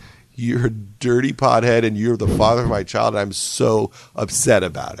been, you're a dirty pothead and you're the father of my child, and I'm so upset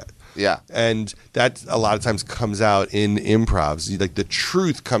about it. Yeah. And that a lot of times comes out in improvs. Like the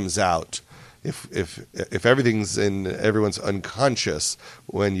truth comes out if everything's in everyone's unconscious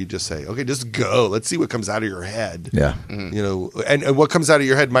when you just say, okay, just go. Let's see what comes out of your head. Yeah. Mm-hmm. You know, and what comes out of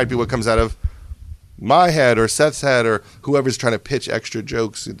your head might be what comes out of my head or Seth's head or whoever's trying to pitch extra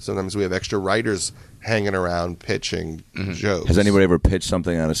jokes. Sometimes we have extra writers hanging around pitching jokes. Has anybody ever pitched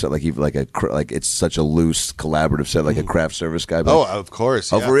something on a set like it's such a loose collaborative set, like a craft service guy? Oh, of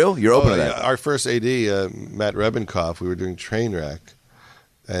course. Oh, for real? You're open to that? Yeah. Our first AD, Matt Rebenkoff, we were doing Trainwreck,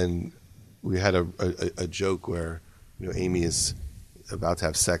 and we had a joke where, you know, Amy is about to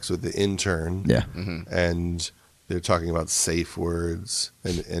have sex with the intern, and they're talking about safe words,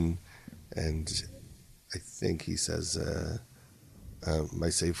 and I think he says, my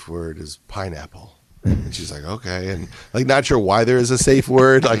safe word is pineapple. And she's like, okay, and like not sure why there is a safe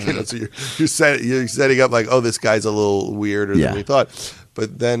word, like so you're setting up like, oh, this guy's a little weirder than we thought.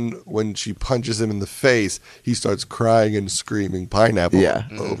 But then when she punches him in the face, he starts crying and screaming pineapple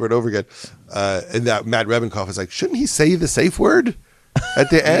over and over again. And that Matt Rebenkoff is like, shouldn't he say the safe word at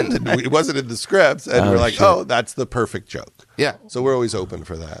the end? And it wasn't in the scripts. And we're like, oh, that's the perfect joke. Yeah. So we're always open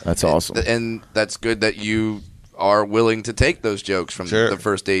for that. That's awesome. And that's good that you are willing to take those jokes from the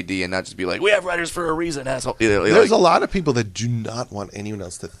first AD and not just be like, we have writers for a reason, asshole. There's a lot of people that do not want anyone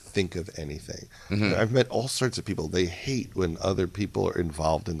else to think of anything. I've met all sorts of people. They hate when other people are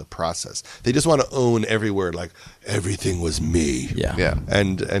involved in the process. They just want to own every word, like everything was me. Yeah.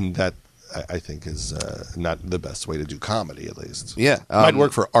 And that I think is not the best way to do comedy, at least. Yeah. Might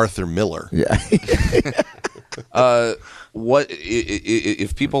work for Arthur Miller. Yeah. What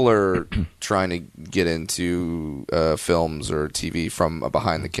if people are trying to get into films or TV from a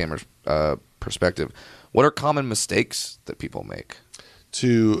behind the camera perspective? What are common mistakes that people make?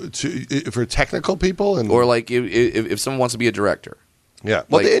 For technical people, and or like if someone wants to be a director. Yeah.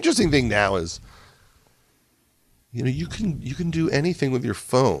 Well, the interesting thing now is, you can do anything with your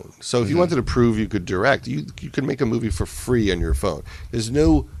phone. So if you wanted to prove you could direct, you could make a movie for free on your phone. There's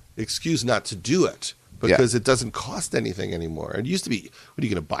no excuse not to do it. Because it doesn't cost anything anymore. It used to be, what are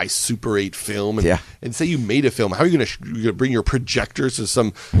you going to buy Super 8 film and say you made a film? How are you going to bring your projectors to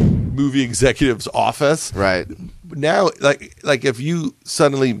some movie executive's office? Right. Now, like if you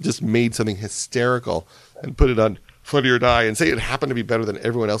suddenly just made something hysterical and put it on Funny or Die and say it happened to be better than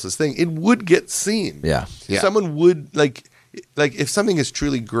everyone else's thing, it would get seen. Yeah. Someone would, like if something is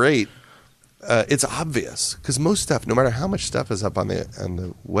truly great, it's obvious because most stuff, no matter how much stuff is up on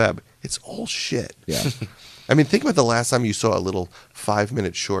the web, it's all shit. Yeah. I mean, think about the last time you saw a little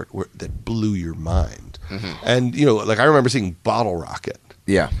 5-minute short that blew your mind. And I remember seeing Bottle Rocket.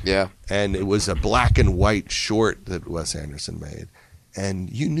 Yeah. And it was a black and white short that Wes Anderson made.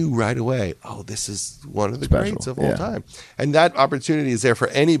 And you knew right away, oh, this is one of the greats of all time. And that opportunity is there for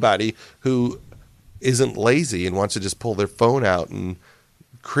anybody who isn't lazy and wants to just pull their phone out and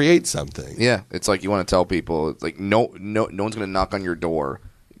create something. Yeah, it's like you want to tell people, it's like no one's going to knock on your door.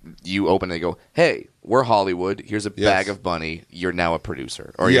 You open it and go, hey, we're Hollywood. Here's a bag of money. You're now a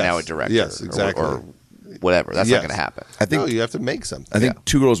producer, or you're now a director. Yes, exactly. Or whatever. That's not going to happen. I think you have to make something. I think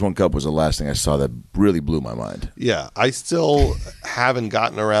Two Girls, One Cup was the last thing I saw that really blew my mind. Yeah, I still haven't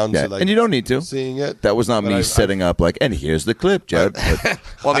gotten around to and you don't need to seeing it. That was not me setting up like, and here's the clip, Judd.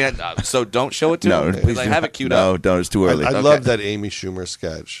 Well, I mean, so don't show it to No, me. please I do have not. it queued up. No, don't. It's too early. I love that Amy Schumer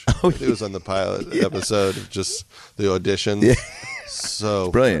sketch. It was on the pilot episode of just the audition. Yeah.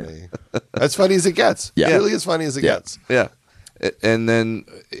 So brilliant. funny. As funny as it gets. Yeah. Really as funny as it gets. Yeah. And then,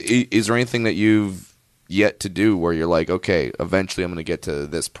 is there anything that you've yet to do where you're like, okay, eventually I'm going to get to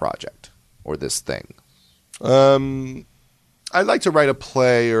this project or this thing? I'd like to write a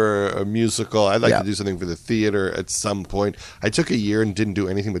play or a musical. I'd like to do something for the theater at some point. I took a year and didn't do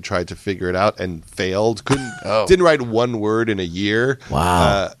anything but tried to figure it out and failed. Didn't write one word in a year.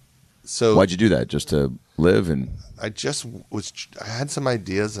 Wow. So why'd you do that? Just to live and... I had some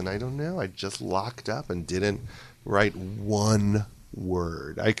ideas and I don't know. I just locked up and didn't write one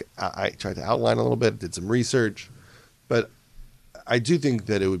word. I tried to outline a little bit, did some research, but I do think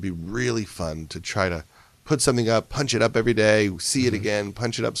that it would be really fun to try to put something up, punch it up every day, see it again,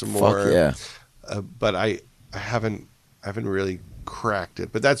 punch it up some more. Fuck yeah. But I haven't really cracked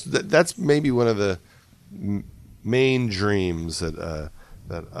it. But that's maybe one of the main dreams that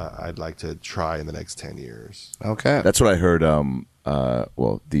I'd like to try in the next 10 years. Okay. That's what I heard.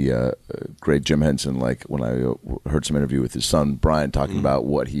 The great Jim Henson, like when I heard some interview with his son Brian talking about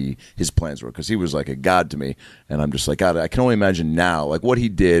what his plans were, because he was like a god to me, and I'm just like, God, I can only imagine now, like what he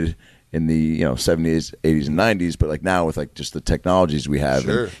did in the 70s, 80s, and 90s, but like now with like just the technologies we have.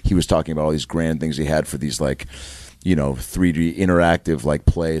 Sure. And he was talking about all these grand things he had for these like 3D interactive like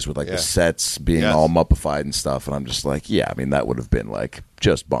plays with like the sets being all muppified and stuff, and I'm just like, I mean that would have been like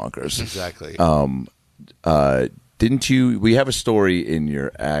just bonkers. Exactly. Didn't you? We have a story in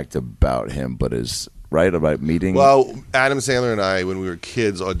your act about him, but is right about meeting. Well, Adam Sandler and I, when we were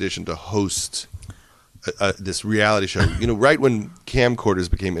kids, auditioned to host this reality show. Right when camcorders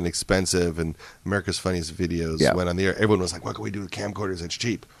became inexpensive and America's Funniest Videos went on the air, everyone was like, "What can we do with camcorders? It's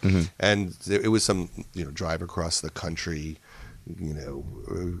cheap." And it was some drive across the country,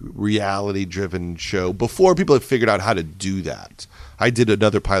 reality-driven show before people had figured out how to do that. I did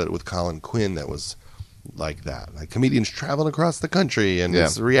another pilot with Colin Quinn that was like that, like comedians traveling across the country, and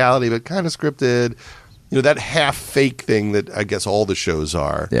it's reality but kind of scripted. That half fake thing that I guess all the shows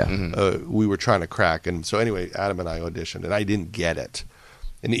are. We were trying to crack, and so anyway, Adam and I auditioned, and I didn't get it,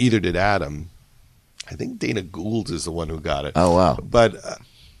 and neither did Adam. I think Dana Gould is the one who got it. Oh, wow. But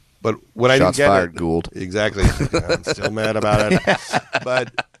when I didn't Shots get fired, it, Gould. Exactly. I'm still mad about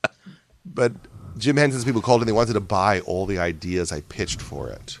it. But Jim Henson's people called and they wanted to buy all the ideas I pitched for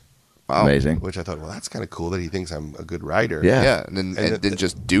it. Wow. Amazing. Which I thought, well, that's kind of cool that he thinks I'm a good writer. Yeah. Yeah, and then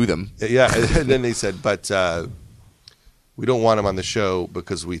just do them. Yeah, and then they said, but we don't want him on the show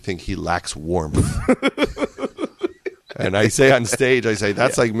because we think he lacks warmth. And I say on stage,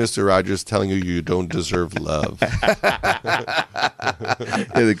 that's like Mr. Rogers telling you don't deserve love.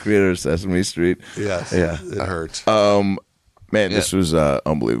 The creator of Sesame Street. Yes, Yeah. it hurts. Man, this was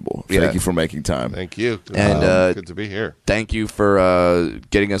unbelievable. Yeah. Thank you for making time. Thank you. And, good to be here. Thank you for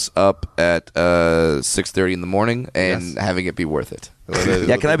getting us up at 6:30 in the morning and having it be worth it.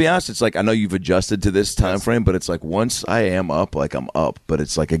 Yeah, can I be honest? It's like I know you've adjusted to this time frame, but it's like once I am up, like I'm up. But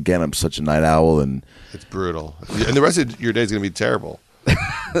it's like, again, I'm such a night owl. And It's brutal. And the rest of your day is going to be terrible.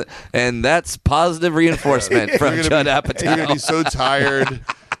 And that's positive reinforcement from Judd Apatow. You're going to be so tired.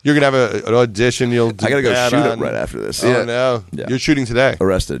 You're going to have an audition. You'll do I got to go bad shoot on. it right after this. Oh, no. Yeah. You're shooting today.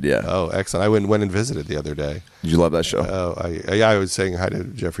 Arrested, yeah. Oh, excellent. I went and visited the other day. Did you love that show? Oh, I was saying hi to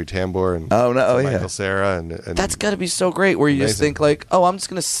Jeffrey Tambor and Michael Cera. And That's got to be so great where you just Amazing. think like, oh, I'm just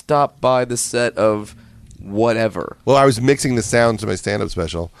going to stop by the set of whatever. Well, I was mixing the sound to my stand-up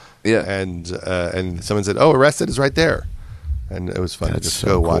special. Yeah. And someone said, "Oh, Arrested is right there," and it was fun to That's just so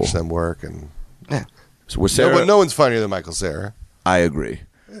go cool. watch them work. And So was Sarah, no one's funnier than Michael Cera, I agree.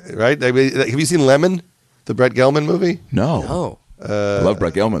 right? I mean, have you seen Lemon, the Brett Gelman movie? No. Oh. I love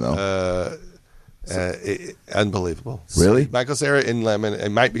Brett Gelman, though. Unbelievable. Really? Michael Cera in Lemon. It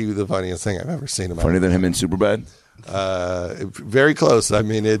might be the funniest thing I've ever seen. Funnier than him in Superbad? Very close. I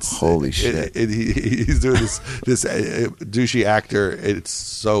mean, it's Holy shit. He's doing this douchey actor. It's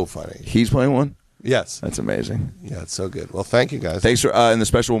so funny. He's playing one? Yes. That's amazing. Yeah, it's so good. Well, thank you guys. Thanks for, and the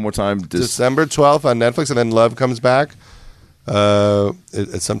special one more time. December 12th on Netflix, and then Love comes back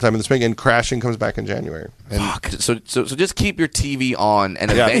at sometime in the spring, and Crashing comes back in January. And So just keep your TV on, and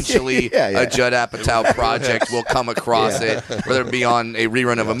eventually a Judd Apatow project will come across it, whether it be on a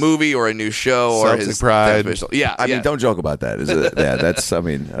rerun of a movie or a new show or Celtic his Pride. official. Yeah, I mean, don't joke about that. Is it? Yeah, that's, I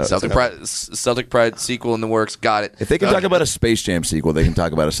mean. Celtic Pride sequel in the works. Got it. If they can talk about a Space Jam sequel, they can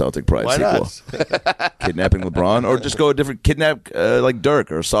talk about a Celtic Pride why sequel. not? Kidnapping LeBron, or just go a different kidnap, like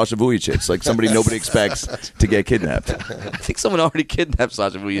Dirk or Sasha Vujacic, like somebody nobody expects to get kidnapped. I think someone already kidnapped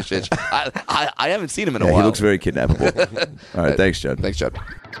Sasha Vujacic. I haven't seen him in a Yeah, while. he looks very kidnappable. All right, thanks, Judd. Thanks, Judd.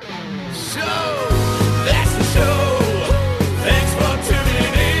 So that's the show. Thanks for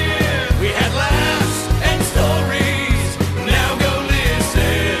tuning in. We had laughs and stories. Now go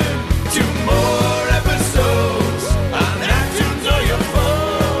listen to more episodes on iTunes or your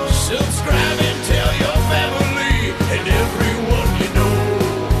phone. Subscribe and tell your family and everyone you know.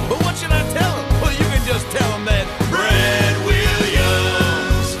 But what should I tell them? Well, you can just tell them that Brad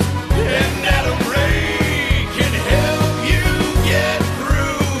Williams and Adam Ray can help you get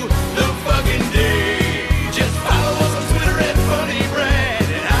through the fucking day. Just follow us on Twitter at Funny Brad,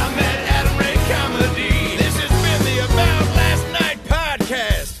 and I'm at Adam Ray Comedy. This has been the About Last Night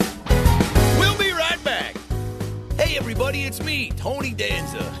podcast. We'll be right back. Hey everybody, it's me, Tony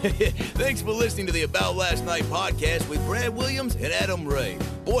Danza. Thanks for listening to the About Last Night podcast with Brad Williams and Adam Ray.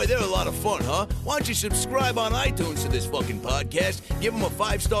 Boy, they're a lot of fun, huh? Why don't you subscribe on iTunes to this fucking podcast? Give them a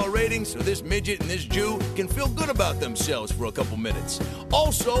 5-star rating so this midget and this Jew can feel good about themselves for a couple minutes.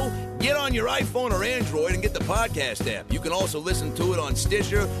 Also, get on your iPhone or Android and get the podcast app. You can also listen to it on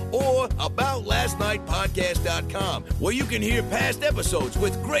Stitcher or aboutlastnightpodcast.com, where you can hear past episodes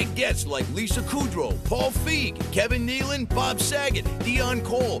with great guests like Lisa Kudrow, Paul Feig, Kevin Nealon, Bob Saget, Dion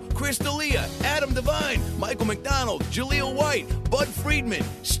Cole, Chris D'Elia, Adam Devine, Michael McDonald, Jaleel White, Bud Friedman,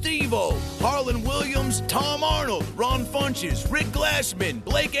 Steve-O, Harlan Williams, Tom Arnold, Ron Funches, Rick Glassman,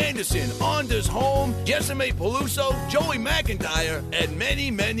 Blake Anderson, Anders Holm, Jessime Peluso, Joey McIntyre, and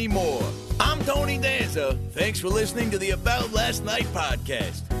many, many more. I'm Tony Danza. Thanks for listening to the About Last Night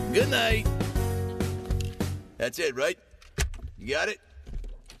podcast. Good night. That's it, right? You got it?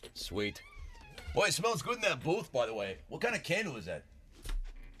 Sweet. Boy, it smells good in that booth, by the way. What kind of candle is that?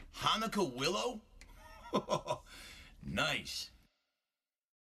 Hanukkah willow? Nice.